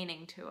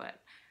meaning to it.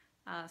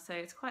 So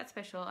it's quite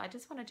special. I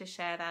just wanted to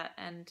share that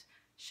and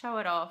show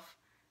it off,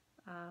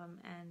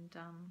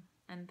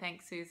 and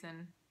thank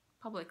Susan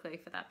publicly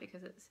for that,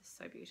 because it's just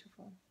so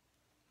beautiful.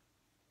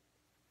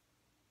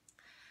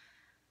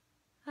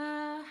 How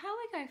are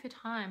we going for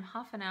time?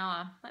 Half an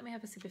hour. Let me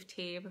have a sip of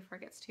tea before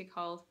it gets too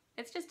cold.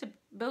 It's just a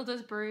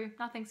builder's brew,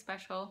 nothing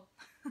special.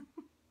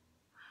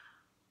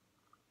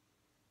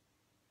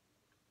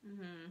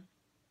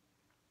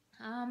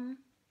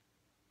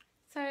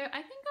 So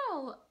I think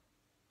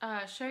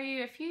I'll show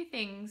you a few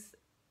things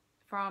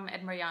from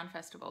Edinburgh Yarn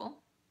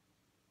Festival.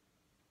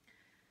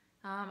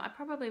 I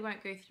probably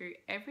won't go through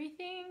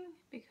everything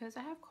because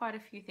I have quite a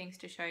few things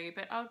to show you,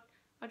 but I'll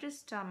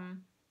just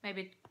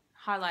maybe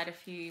highlight a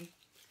few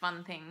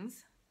fun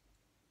things.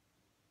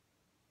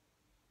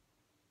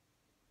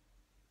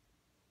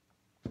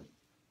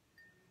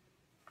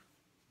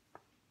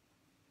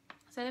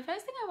 So the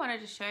first thing I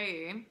wanted to show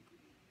you,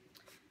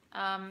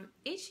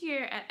 each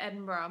year at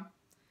Edinburgh,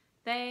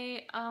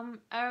 they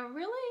are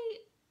really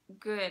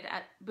good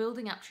at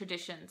building up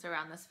traditions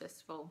around this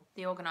festival,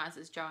 the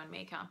organisers, Joe and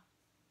Mika.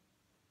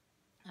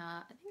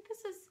 I think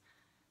this is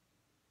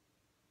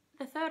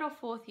the 3rd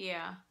or 4th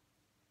year.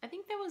 I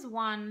think there was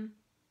one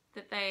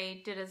that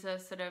they did as a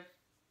sort of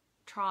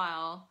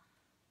trial,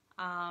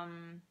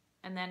 and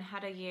then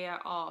had a year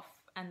off,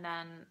 and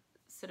then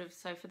sort of,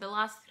 so for the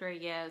last 3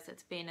 years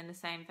it's been in the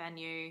same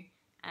venue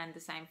and the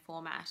same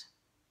format.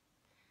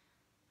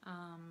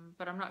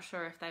 But I'm not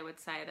sure if they would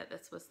say that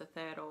this was the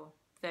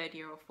 3rd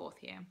year or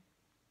 4th year.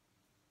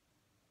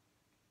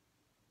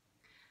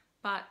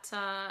 But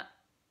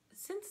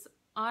since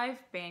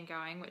I've been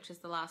going, which is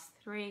the last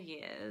 3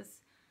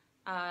 years,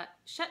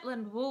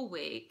 Shetland Wool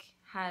Week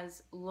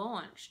has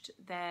launched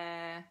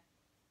their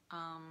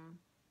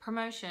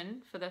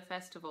promotion for the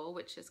festival,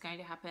 which is going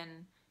to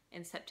happen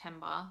in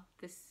September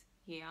this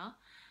year,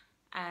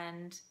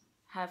 and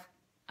have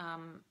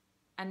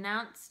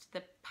announced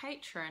the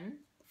patron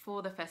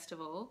for the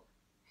festival,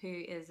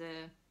 who is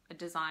a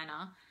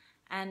designer.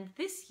 And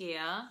this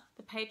year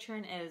the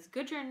patron is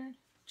Gudrun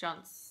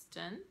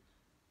Johnston.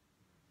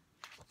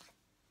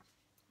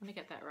 Let me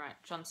get that right,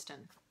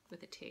 Johnston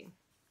with a T.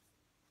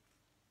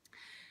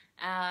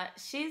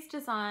 She's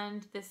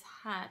designed this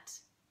hat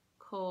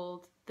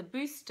called the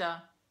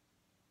Booster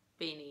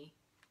Beanie.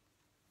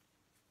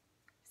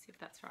 See if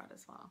that's right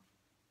as well.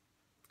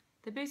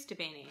 The Booster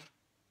Beanie.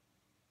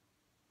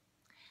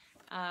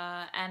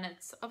 And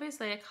it's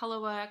obviously a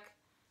colour work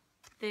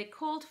the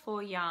called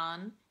for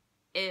yarn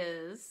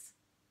is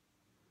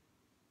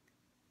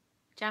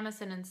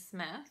Jamieson and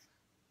Smith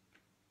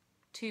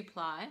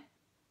 2-ply,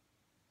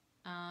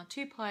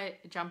 2-ply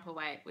jumper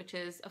weight, which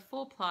is a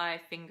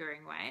 4-ply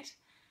fingering weight,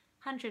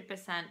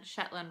 100%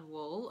 Shetland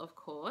wool, of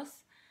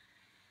course,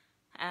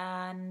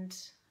 and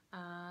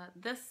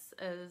this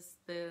is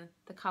the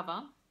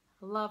cover.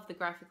 I love the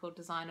graphical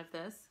design of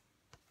this.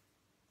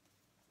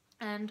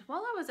 And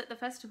while I was at the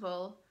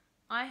festival,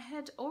 I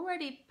had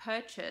already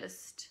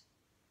purchased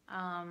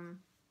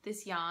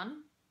this yarn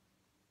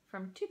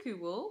from Tuku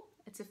Wool.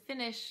 It's a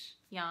Finnish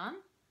yarn,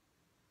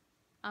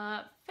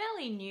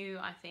 fairly new,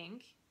 I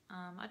think.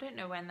 I don't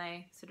know when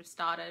they sort of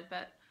started,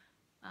 but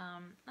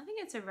I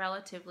think it's a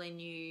relatively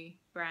new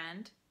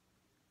brand.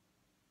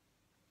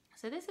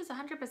 So this is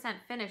 100%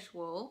 Finnish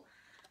wool,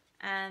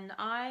 and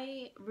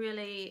I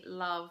really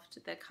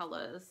loved the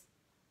colours.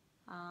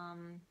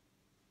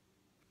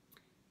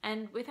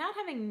 And without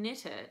having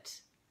knit it,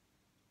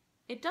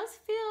 it does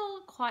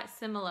feel quite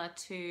similar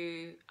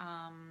to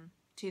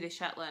the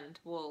Shetland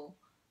wool.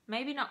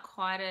 Maybe not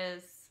quite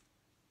as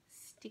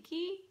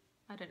sticky.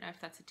 I don't know if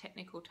that's a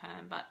technical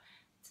term, but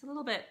it's a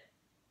little bit,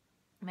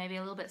 maybe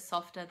a little bit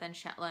softer than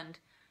Shetland,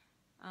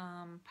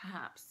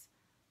 perhaps.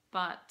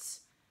 But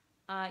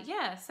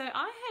yeah, so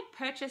I had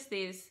purchased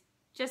these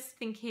just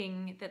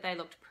thinking that they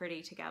looked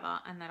pretty together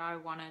and that I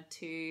wanted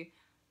to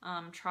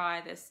try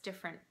this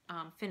different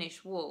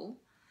Finnish wool.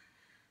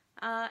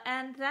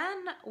 And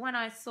then when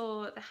I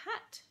saw the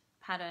hat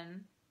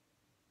pattern,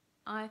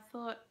 I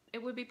thought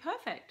it would be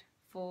perfect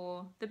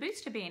for the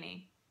booster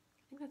beanie.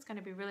 I think that's going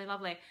to be really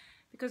lovely,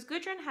 because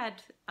Gudrun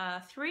had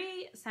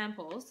 3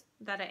 samples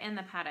that are in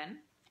the pattern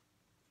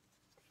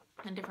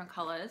in different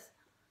colours.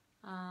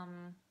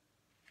 There,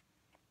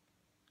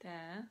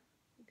 I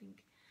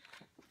think.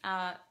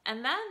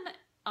 And then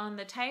on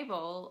the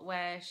table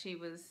where she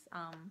was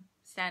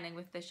standing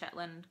with the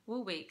Shetland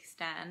Wool Week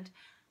stand,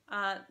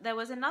 there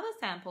was another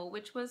sample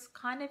which was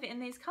kind of in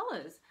these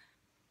colours.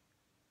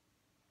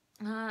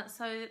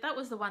 So that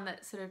was the one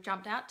that sort of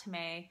jumped out to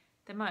me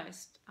the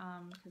most,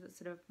 because it's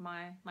sort of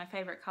my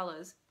favourite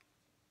colours.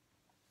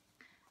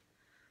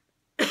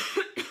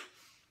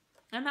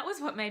 And that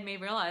was what made me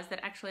realise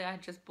that actually I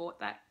had just bought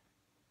that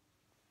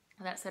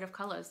set of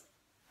colours.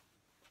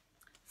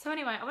 So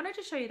anyway, I wanted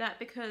to show you that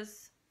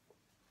because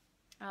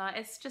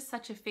it's just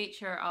such a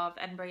feature of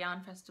Edinburgh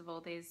Yarn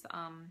Festival, these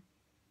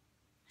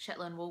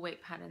Shetland Wool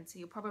Week patterns.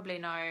 You'll probably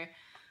know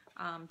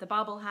the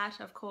barbel hat,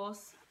 of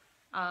course,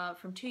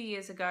 from 2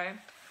 years ago,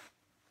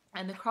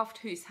 and the Croft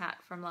Hoose hat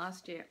from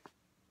last year.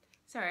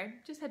 Sorry,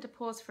 just had to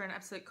pause for an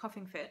absolute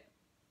coughing fit.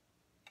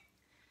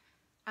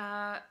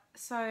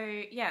 So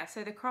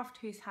the Croft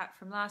Hoose hat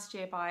from last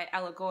year by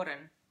Ella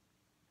Gordon.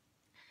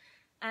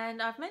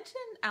 And I've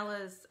mentioned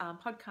Ella's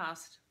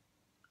podcast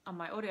on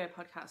my audio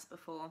podcast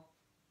before.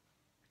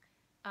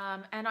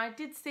 And I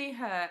did see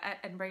her at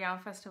Edinburgh Yarn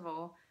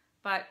Festival,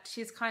 but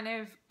she's kind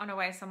of on her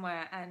way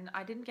somewhere and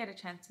I didn't get a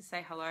chance to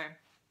say hello,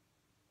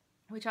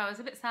 which I was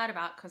a bit sad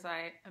about because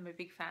I am a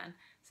big fan.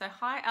 So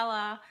hi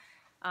Ella,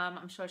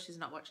 I'm sure she's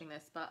not watching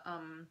this, but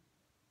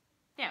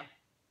yeah,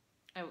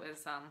 it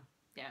was,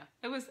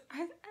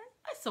 I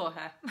saw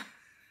her.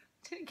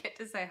 Didn't get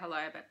to say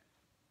hello, but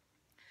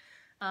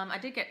I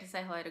did get to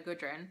say hello to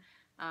Gudrun,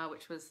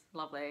 which was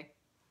lovely,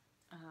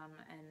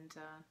 and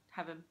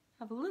have a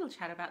little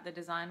chat about the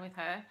design with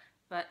her,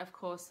 but of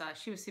course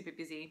she was super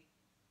busy.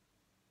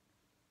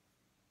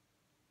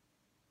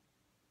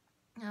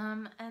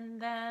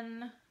 And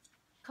then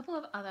a couple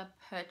of other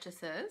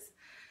purchases.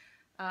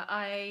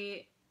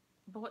 I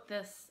bought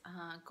this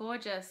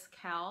gorgeous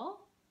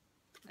cowl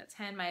that's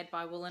handmade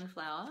by Wool and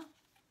Flower,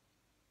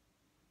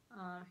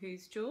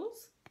 who's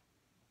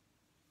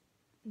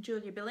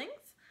Julia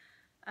Billings,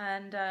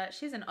 and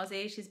she's an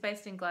Aussie. She's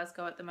based in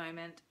Glasgow at the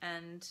moment,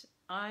 and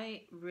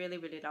I really,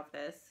 really love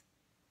this.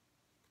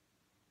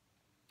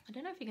 I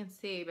don't know if you can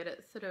see, but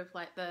it's sort of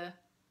like the,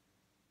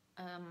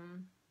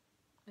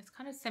 it's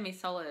kind of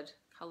semi-solid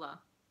colour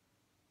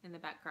in the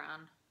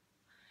background.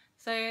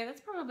 So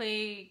that's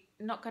probably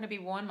not going to be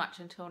worn much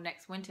until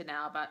next winter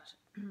now, but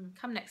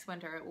come next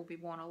winter it will be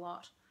worn a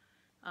lot.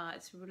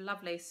 It's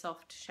lovely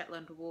soft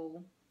Shetland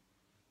wool.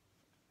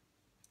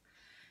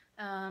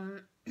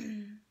 And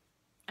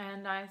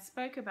I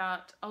spoke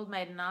about Old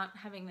Maiden Art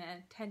having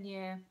their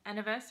 10-year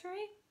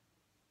anniversary.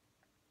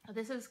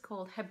 This is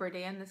called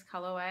Hebridean, this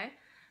colourway.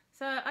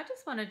 So I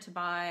just wanted to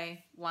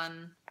buy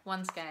one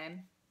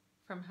skein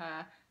from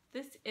her.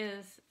 This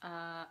is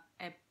a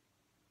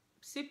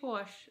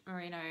superwash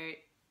merino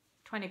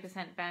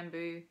 20%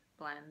 bamboo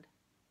blend.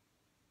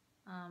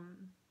 I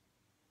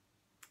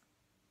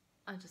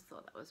just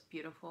thought that was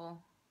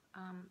beautiful.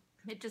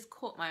 It just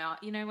caught my eye.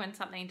 You know when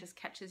something just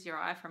catches your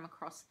eye from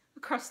across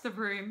the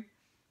room?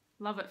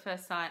 Love at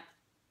first sight.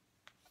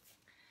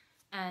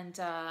 And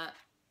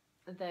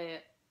the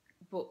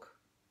book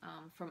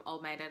from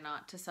Old Maiden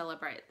Art to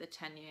celebrate the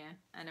 10-year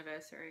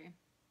anniversary,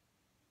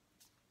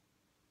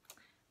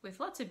 with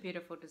lots of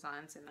beautiful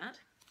designs in that.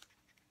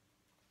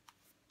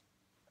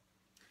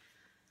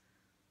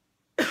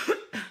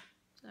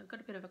 got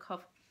a bit of a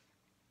cough.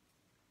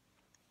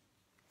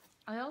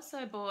 I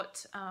also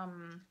bought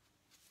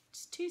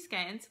just 2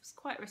 skeins. It was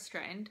quite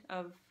restrained,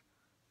 of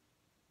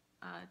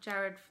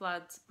Jared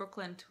Flood's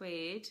Brooklyn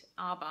Tweed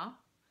Arbor,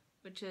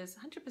 which is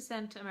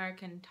 100%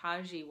 American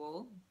Taji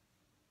wool.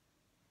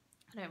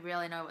 I don't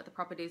really know what the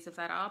properties of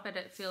that are, but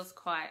it feels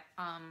quite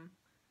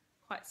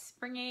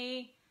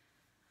springy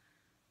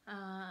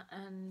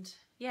and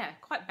yeah,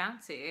 quite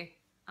bouncy.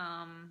 So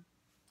I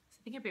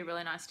think it'd be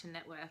really nice to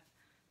knit with.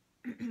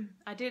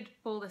 I did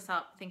pull this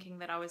up thinking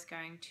that I was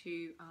going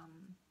to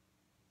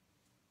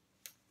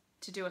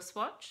do a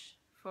swatch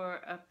for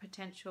a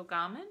potential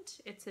garment.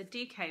 It's a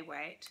DK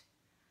weight,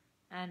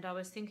 and I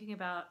was thinking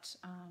about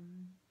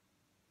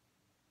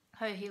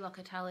Joji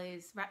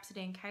Locatelli's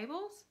Rhapsody in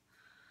Cables.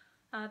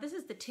 This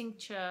is the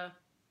tincture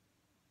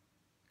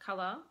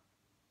colour,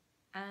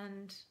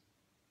 and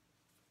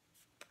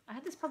I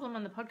had this problem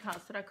on the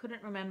podcast that I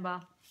couldn't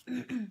remember.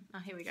 Oh,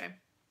 here we go.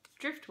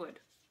 Driftwood.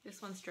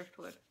 This one's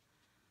driftwood.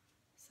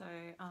 So,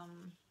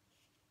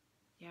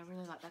 yeah, I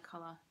really like that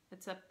colour.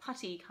 It's a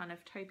putty kind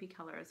of taupey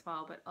colour as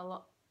well, but a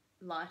lot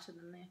lighter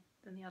than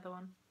the other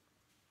one.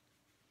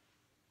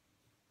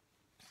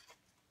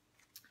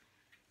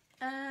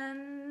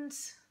 And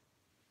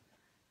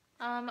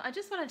I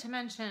just wanted to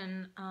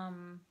mention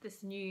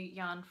this new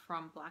yarn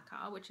from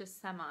Blacker, which is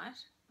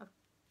Samite. I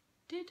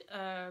did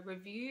a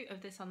review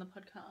of this on the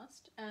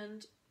podcast,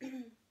 and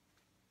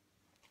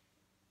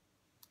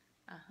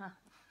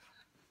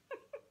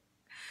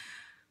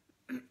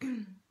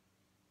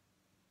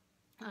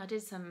I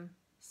did some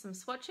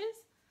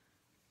swatches.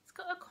 It's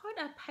got quite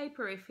a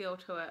papery feel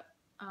to it.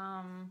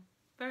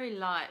 Very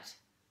light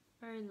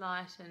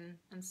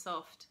and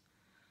soft.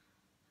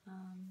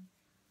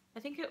 I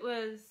think it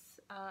was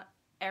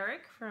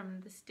Eric from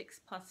the Sticks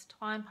Plus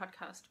Twine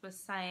podcast was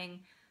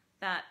saying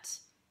that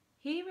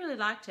he really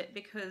liked it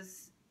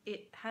because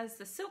it has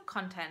the silk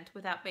content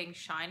without being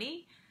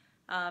shiny.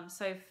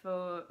 So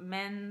for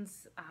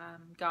men's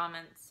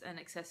garments and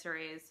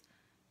accessories,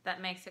 that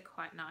makes it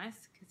quite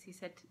nice, because he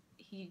said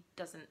he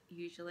doesn't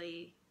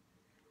usually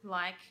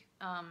like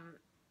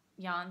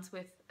yarns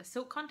with a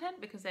silk content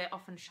because they're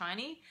often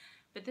shiny,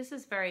 but this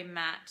is very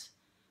matte.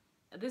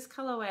 This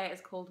colorway is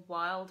called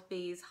Wild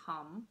Bees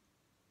Hum,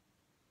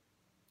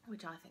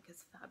 which I think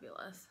is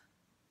fabulous.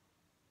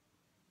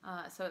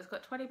 So it's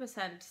got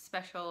 20%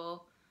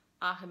 special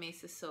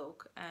Artemisa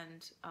silk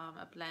and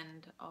a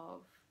blend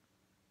of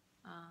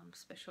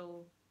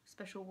special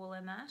wool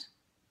in that.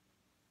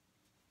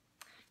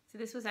 So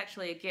this was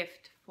actually a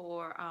gift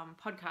for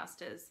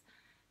podcasters.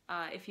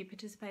 If you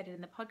participated in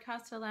the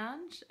Podcaster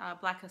Lounge,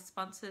 Blacker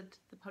sponsored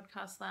the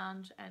Podcast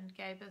Lounge and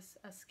gave us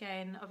a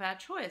skein of our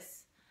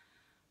choice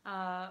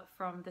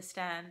from the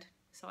stand.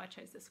 So I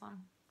chose this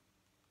one.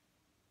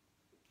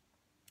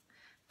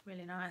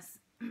 Really nice.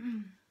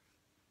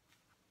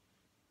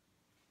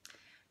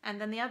 And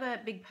then the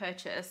other big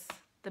purchase,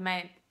 the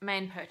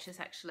main purchase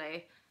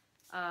actually,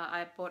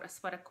 I bought a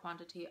sweater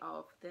quantity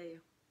of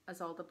the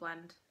Azolda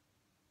blend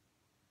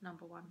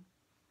number 1.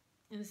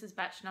 And this is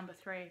batch number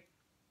 3.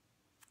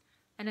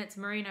 And it's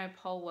merino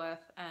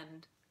Polworth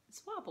and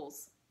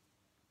Swarbles.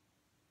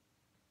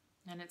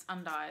 And it's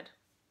undyed.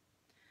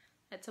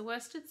 It's a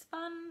worsted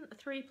spun,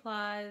 3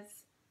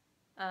 plies,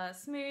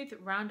 smooth,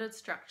 rounded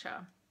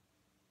structure.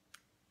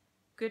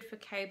 Good for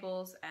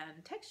cables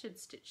and textured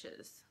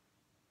stitches.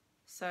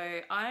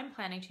 So I'm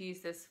planning to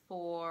use this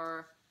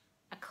for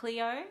a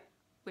Clio,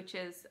 which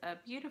is a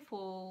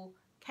beautiful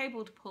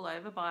cabled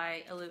pullover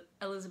by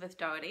Elizabeth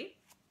Doherty,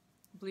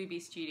 Bluebee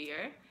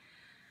Studio.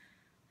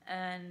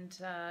 And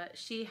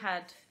she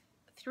had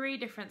 3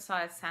 different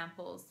size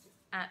samples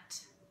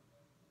at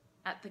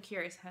the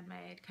Curious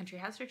Handmade Country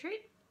House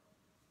Retreat,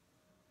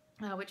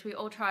 which we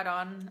all tried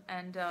on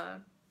and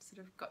sort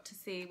of got to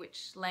see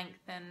which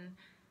length and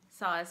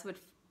size would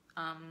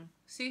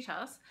suit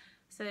us.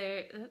 So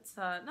it's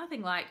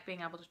nothing like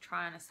being able to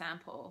try on a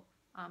sample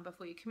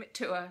before you commit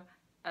to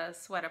a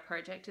sweater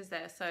project, is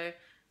there? So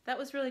that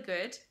was really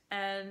good,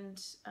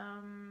 and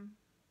can't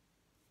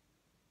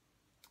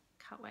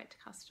wait to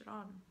cast it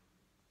on.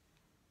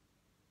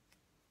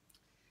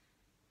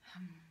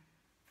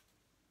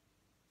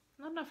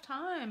 Not enough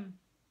time.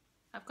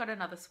 I've got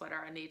another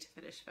sweater I need to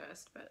finish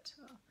first, but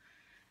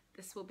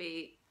this will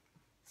be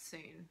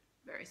soon,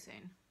 very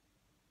soon.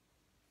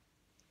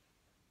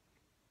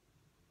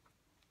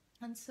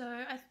 And so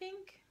I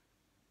think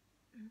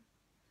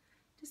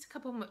just a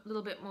couple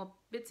little bit more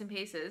bits and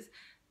pieces.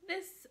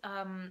 This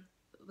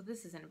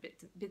this isn't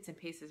bits and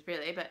pieces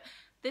really, but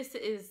this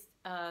is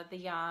the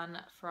yarn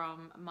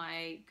from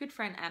my good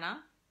friend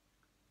Anna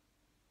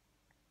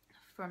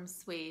from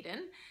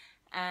Sweden,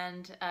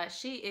 and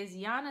she is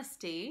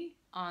Yarnesty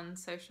on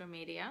social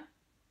media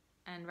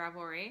and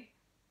Ravelry.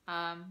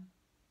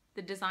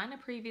 The designer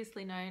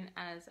previously known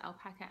as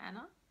Alpaca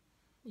Anna.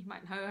 You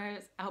might know her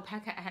as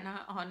Alpaca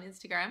Anna on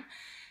Instagram.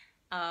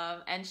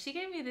 And she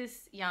gave me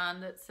this yarn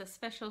that's a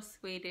special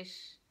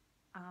Swedish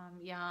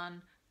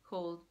yarn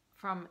called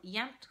From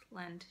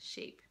Jämtland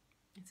Sheep.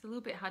 It's a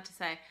little bit hard to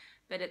say,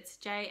 but it's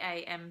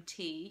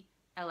Jamtland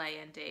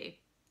Land,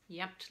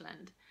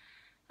 Jämtland.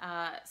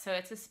 So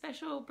it's a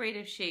special breed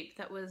of sheep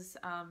that was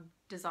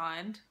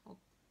designed, or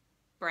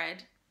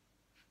bred,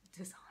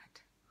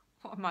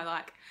 what am I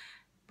like?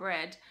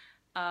 Bred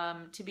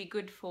to be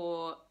good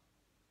for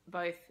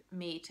both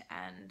meat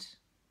and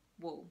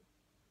wool.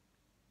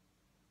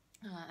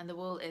 And the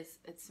wool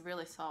it's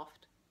really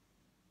soft.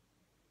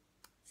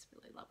 It's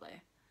really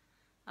lovely.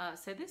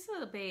 So this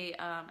will be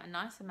a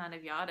nice amount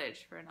of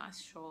yardage for a nice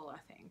shawl, I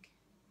think.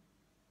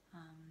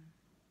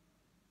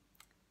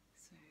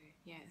 So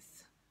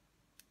yes,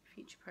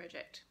 future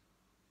project.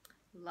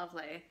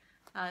 Lovely.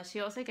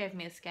 She also gave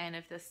me a skein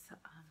of this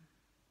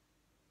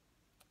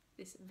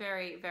this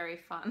very, very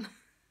fun,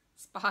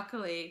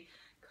 sparkly,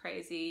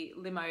 crazy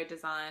limo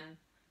design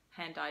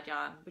hand-dyed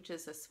yarn, which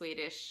is a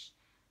Swedish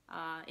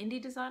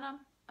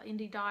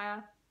indie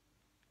dyer.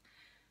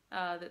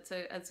 That's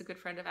a good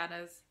friend of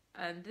Anna's,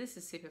 and this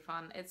is super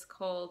fun. It's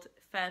called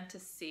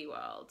Fantasy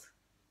World.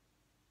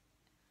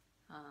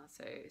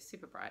 So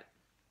super bright.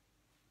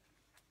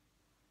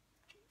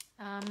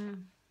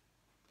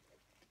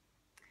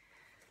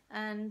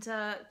 And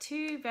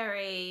two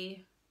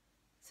very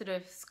sort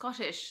of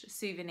Scottish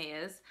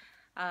souvenirs.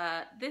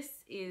 This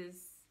is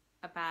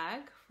a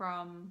bag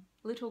from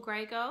Little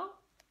Grey Girl.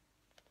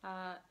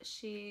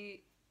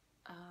 She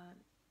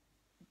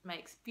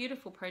makes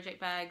beautiful project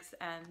bags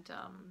and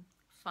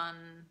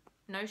fun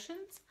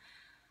notions.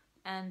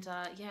 And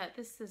yeah,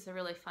 this is a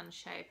really fun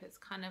shape. It's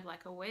kind of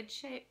like a wedge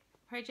shape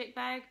project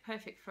bag,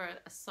 perfect for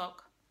a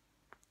sock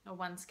or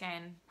one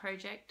skein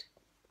project,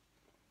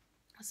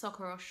 a sock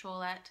or a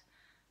shawlette.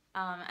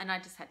 And I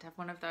just had to have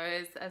one of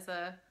those as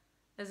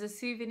a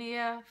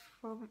souvenir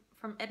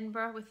from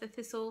Edinburgh with the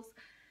thistles.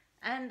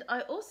 And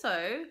I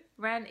also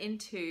ran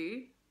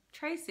into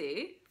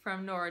Tracy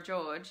from Nora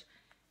George,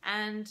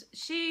 and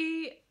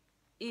she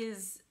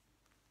is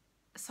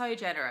so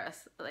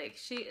generous. Like,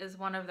 she is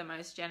one of the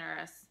most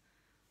generous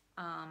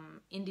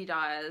indie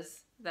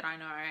dyers that I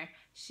know.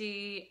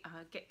 She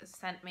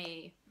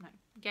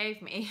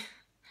gave me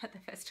at the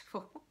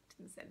festival,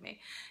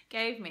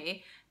 gave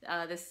me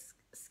this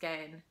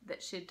skein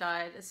that she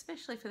dyed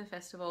especially for the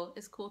festival.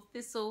 It's called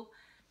Thistle.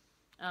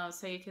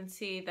 So you can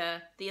see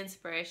the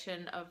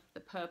inspiration of the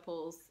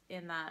purples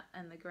in that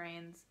and the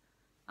greens.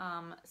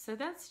 So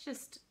that's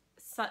just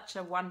such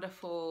a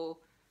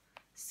wonderful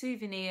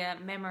souvenir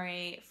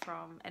memory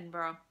from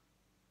Edinburgh.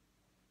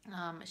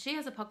 She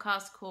has a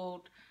podcast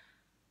called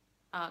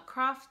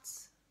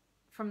Crafts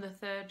from the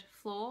Third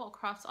Floor, or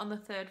Crafts on the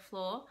Third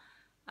Floor,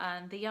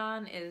 and the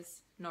yarn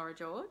is Nora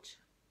George.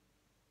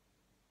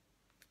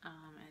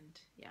 And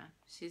yeah,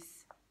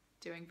 she's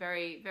doing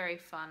very, very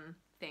fun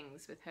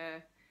things with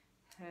her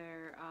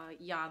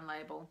yarn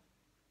label.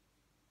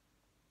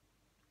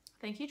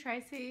 Thank you,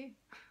 Tracy.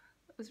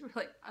 It was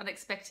really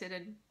unexpected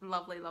and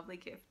lovely, lovely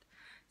gift.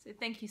 So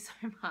thank you so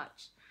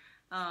much.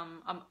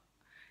 I'm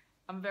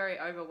very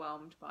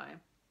overwhelmed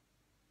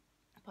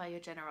by your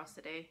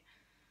generosity.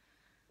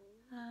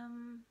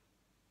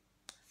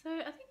 So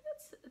I think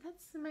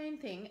that's the main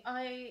thing.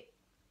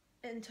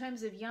 In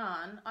terms of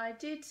yarn, I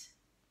did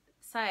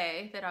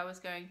say that I was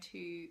going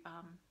to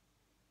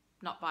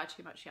not buy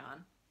too much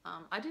yarn.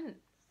 I didn't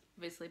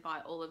obviously buy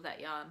all of that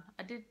yarn.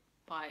 I did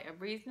buy a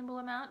reasonable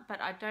amount,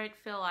 but I don't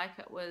feel like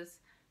it was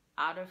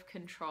out of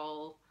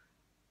control,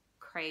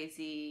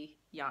 crazy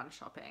yarn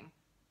shopping,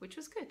 which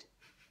was good.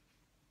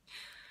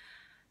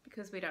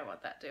 Because we don't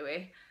want that, do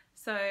we?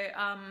 So,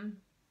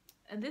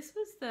 and this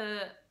was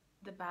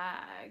the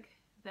bag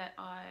that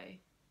I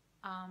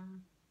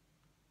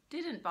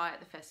didn't buy at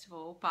the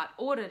festival, but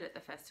ordered at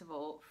the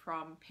festival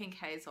from Pink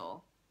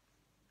Hazel.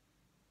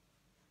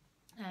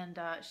 And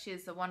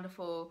she's a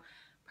wonderful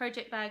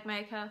project bag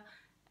maker.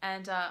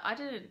 And I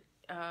didn't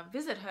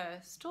visit her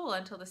stall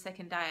until the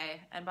second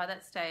day. And by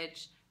that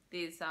stage,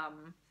 these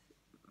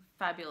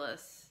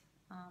fabulous,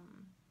 I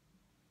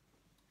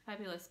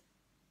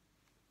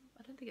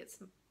don't think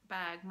it's a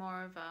bag,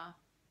 more of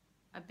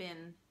a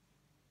bin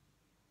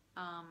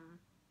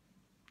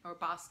or a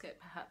basket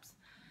perhaps.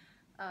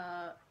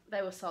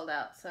 They were sold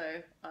out,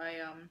 so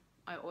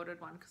I ordered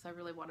one because I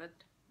really wanted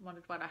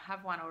one. I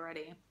have one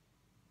already,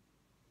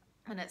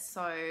 and it's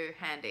so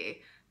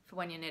handy for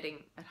when you're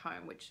knitting at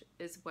home, which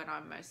is when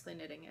I'm mostly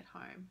knitting at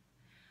home.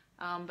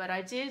 But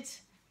I did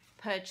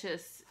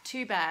purchase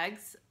 2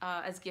 bags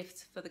as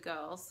gifts for the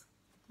girls,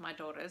 my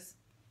daughters.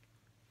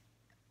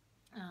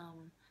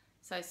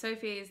 So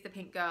Sophie is the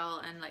pink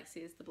girl and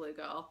Lexi is the blue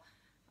girl,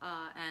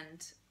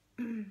 and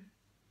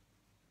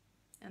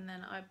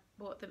then I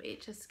bought them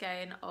each a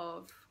skein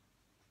of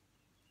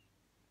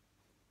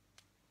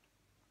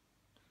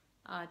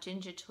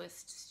Ginger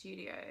Twist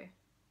Studio,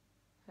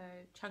 so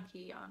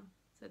chunky yarn.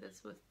 So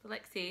this was for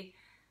Lexi,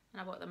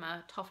 and I bought them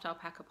a Toft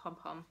Alpaca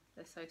pom-pom.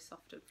 They're so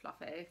soft and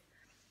fluffy.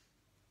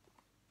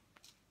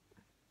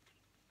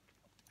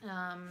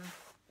 And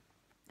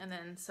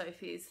then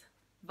Sophie's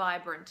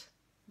vibrant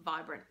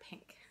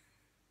pink.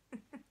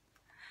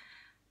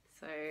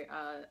 So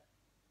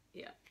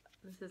yeah,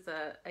 this is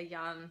a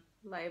yarn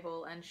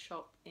label and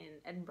shop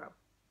in Edinburgh.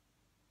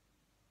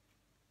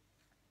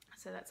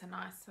 So that's a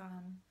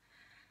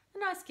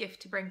nice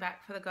gift to bring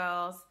back for the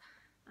girls.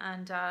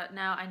 And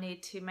now I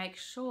need to make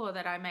sure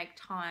that I make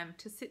time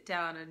to sit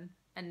down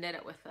and knit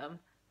it with them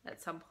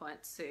at some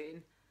point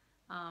soon.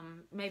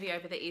 Maybe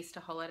over the Easter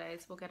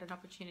holidays we'll get an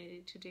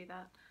opportunity to do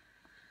that.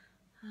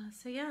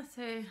 So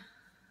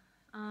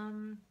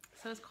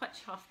I was quite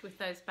chuffed with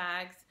those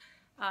bags.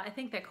 I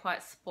think they're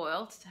quite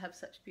spoilt to have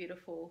such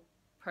beautiful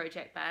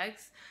project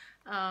bags,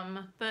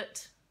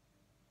 but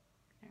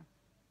okay.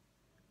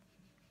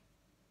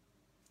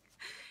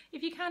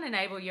 If you can't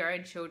enable your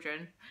own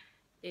children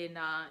in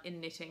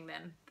knitting,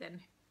 then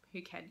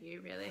who can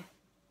you, really?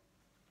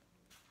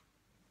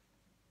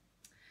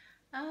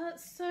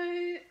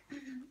 So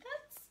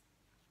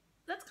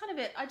that's kind of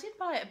it. I did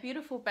buy a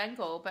beautiful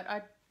bangle, but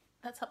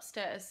that's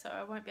upstairs, so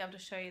I won't be able to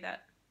show you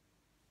that.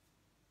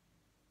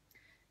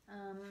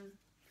 A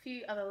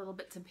few other little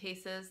bits and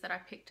pieces that I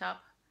picked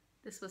up.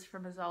 This was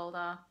from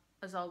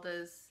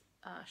Isolde's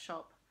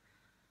shop.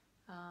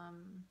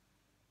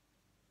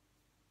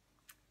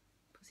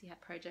 Pussy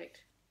Hat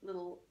Project,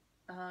 little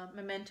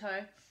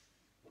memento.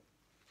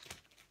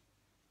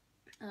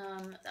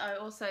 I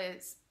also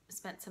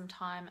spent some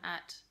time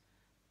at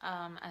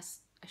a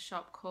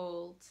shop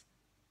called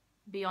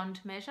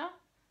Beyond Measure,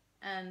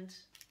 and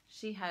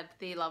she had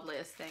the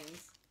loveliest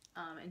things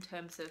in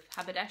terms of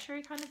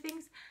haberdashery kind of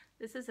things.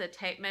 This is a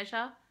tape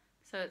measure,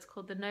 so it's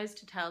called the nose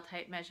to tail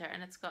tape measure,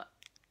 and it's got,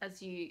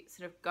 as you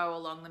sort of go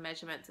along the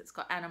measurements, it's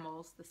got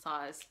animals the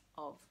size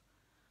of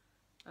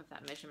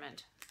that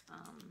measurement.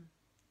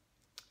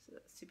 So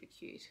that's super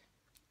cute.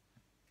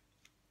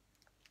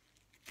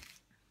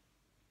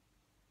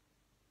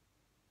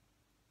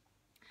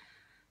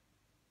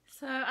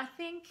 So I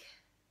think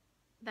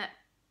that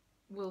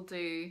will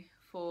do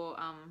for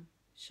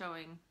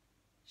showing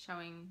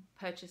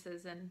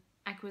purchases and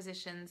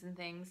acquisitions and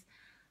things.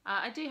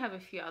 I do have a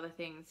few other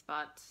things,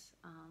 but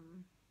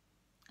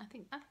I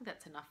think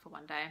that's enough for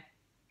one day.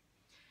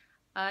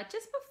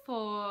 Just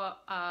before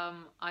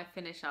I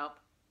finish up,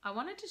 I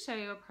wanted to show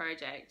you a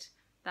project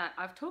that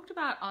I've talked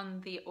about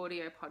on the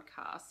audio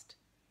podcast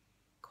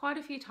quite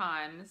a few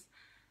times,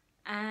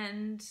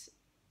 and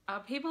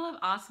people have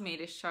asked me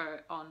to show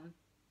on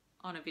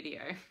a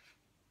video.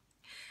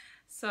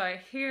 So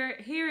here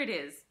it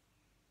is.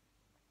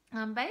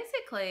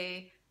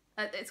 Basically,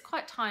 it's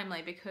quite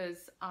timely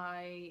because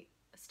I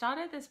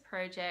started this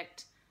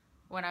project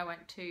when I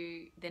went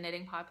to the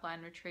Knitting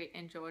Pipeline retreat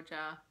in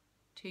Georgia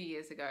 2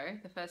 years ago,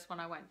 the first one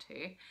I went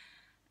to.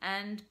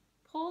 And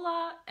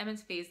Paula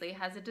Emmons-Feasley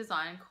has a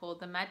design called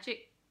the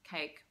Magic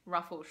Cake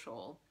Ruffle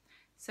Shawl.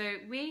 So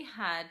we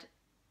had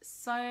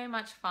so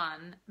much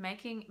fun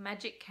making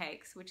magic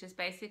cakes, which is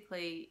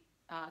basically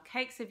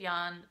cakes of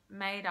yarn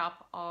made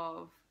up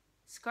of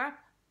scrap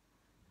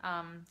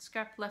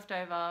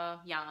leftover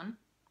yarn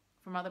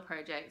from other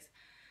projects,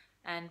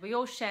 and we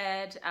all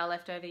shared our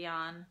leftover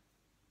yarn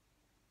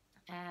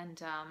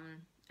and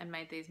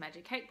made these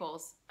magic cake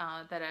balls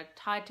that are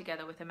tied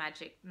together with a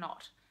magic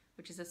knot,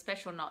 which is a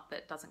special knot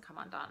that doesn't come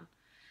undone.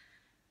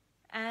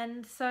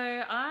 And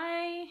so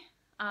I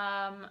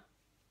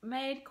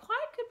made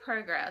quite good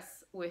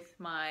progress with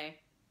my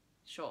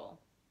shawl.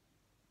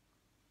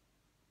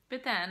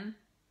 But then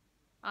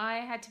I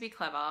had to be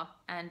clever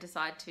and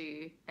decide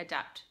to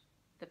adapt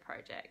the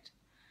project.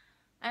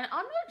 And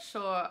I'm not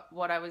sure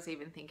what I was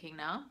even thinking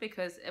now,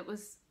 because it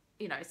was,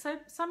 so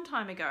some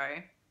time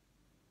ago.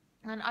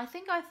 And I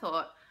think I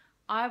thought,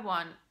 I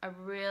want a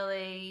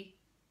really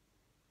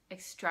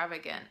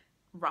extravagant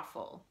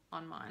ruffle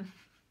on mine.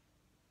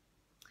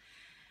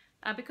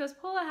 Because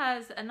Paula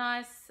has a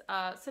nice,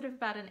 sort of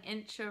about 1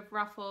 inch of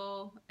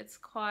ruffle. It's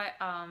quite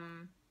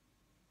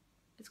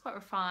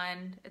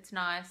refined. It's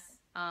nice.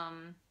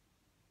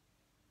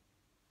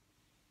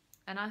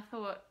 And I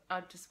thought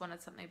I just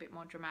wanted something a bit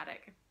more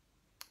dramatic.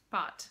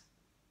 But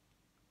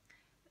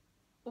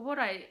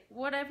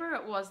whatever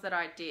it was that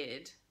I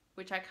did,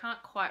 which I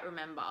can't quite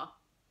remember,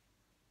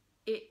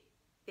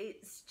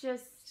 it's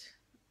just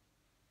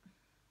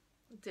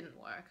didn't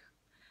work.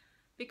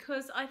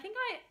 Because I think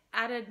I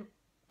added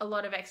a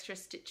lot of extra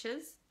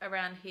stitches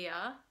around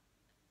here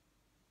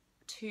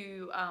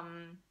to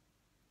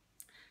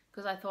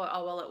because I thought,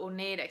 oh well, it will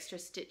need extra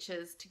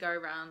stitches to go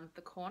around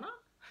the corner.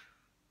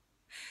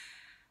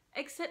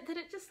 Except that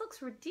it just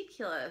looks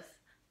ridiculous.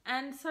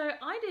 And so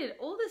I did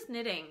all this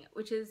knitting,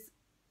 which is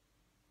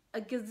a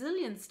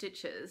gazillion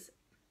stitches,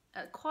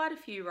 quite a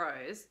few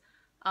rows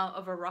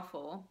of a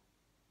ruffle.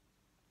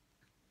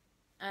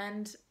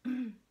 And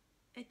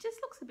it just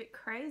looks a bit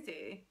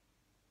crazy.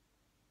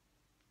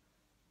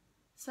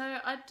 So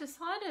I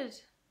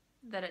decided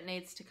that it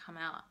needs to come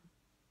out.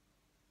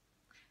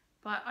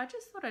 But I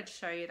just thought I'd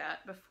show you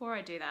that before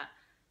I do that.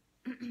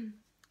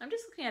 I'm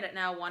just looking at it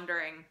now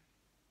wondering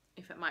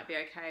if it might be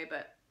okay,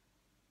 but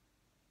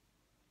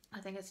I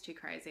think it's too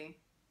crazy.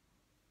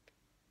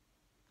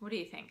 What do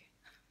you think?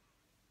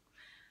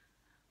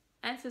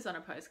 Answers on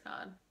a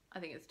postcard. I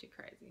think it's too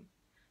crazy.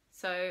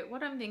 So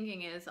what I'm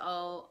thinking is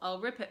I'll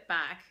rip it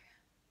back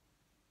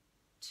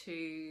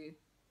to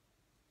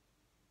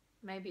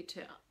maybe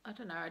to, I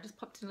don't know, I just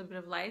popped in a little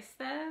bit of lace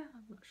there.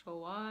 I'm not sure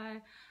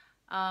why.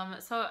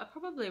 So I'll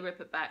probably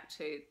rip it back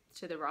to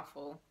the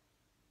ruffle.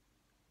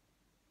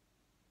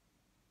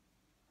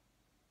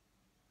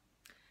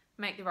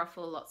 Make the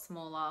ruffle a lot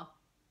smaller.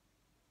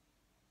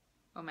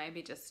 Or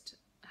maybe just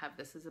have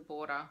this as a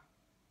border.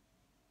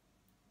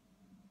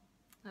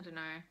 I don't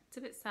know. It's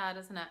a bit sad,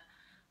 isn't it?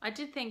 I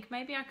did think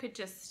maybe I could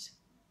just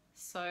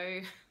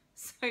sew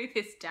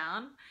this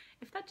down.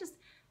 If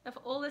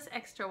all this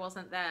extra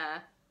wasn't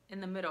there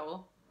in the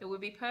middle, it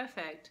would be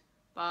perfect.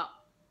 But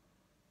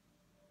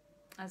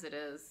as it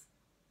is,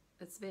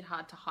 it's a bit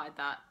hard to hide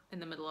that in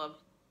the middle of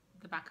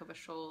the back of a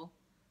shawl,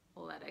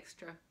 all that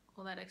extra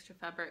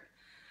fabric.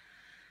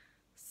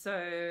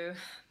 So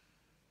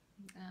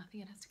I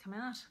think it has to come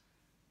out.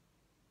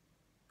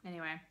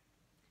 Anyway,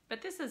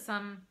 but this is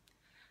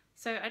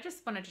so I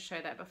just wanted to show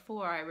that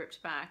before I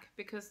ripped back,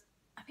 because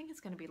I think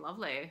it's going to be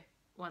lovely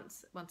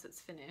once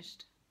it's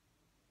finished.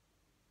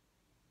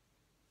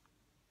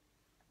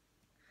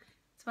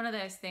 It's one of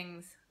those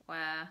things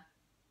where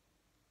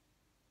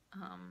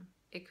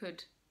it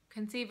could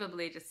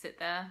conceivably just sit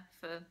there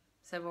for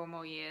several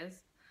more years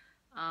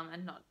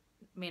and not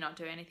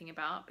do anything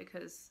about,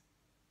 because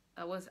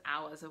it was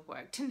hours of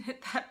work to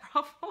knit that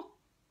ruffle.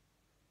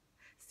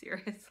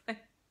 Seriously.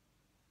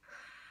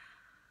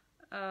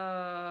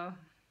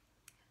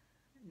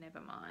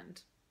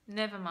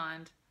 Never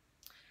mind.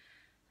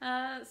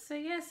 So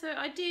yeah, so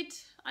I did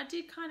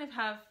kind of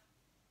have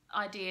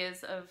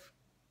ideas of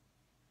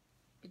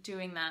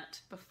doing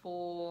that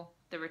before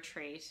the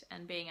retreat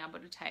and being able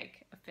to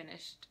take a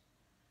finished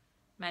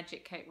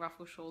Magic Cake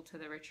ruffle shawl to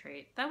the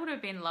retreat. That would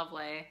have been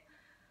lovely,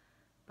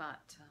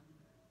 but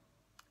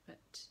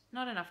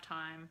not enough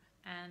time,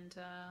 and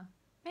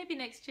maybe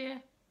next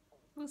year,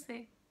 we'll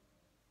see.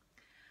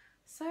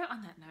 So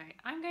on that note,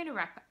 I'm going to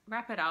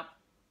wrap it up.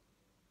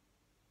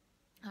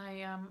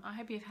 I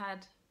hope you've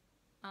had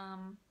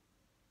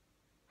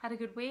a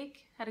good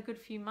week, had a good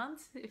few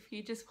months if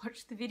you just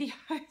watched the videos.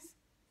 It's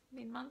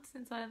been months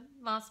since I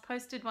last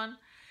posted one.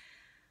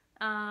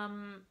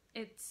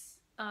 It's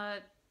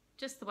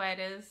just the way it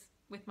is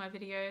with my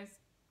videos.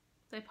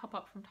 They pop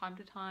up from time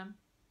to time.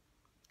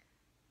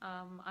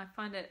 I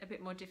find it a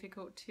bit more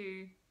difficult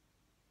to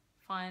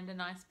find a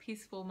nice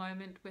peaceful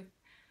moment with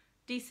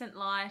decent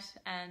light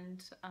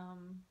and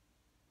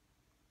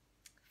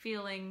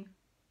feeling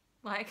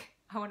like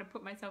I want to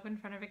put myself in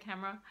front of a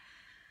camera.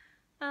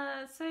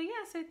 So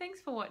yeah, so thanks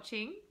for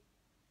watching,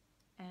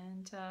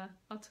 and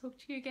I'll talk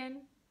to you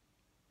again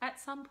at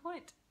some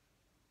point.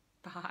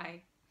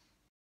 Bye.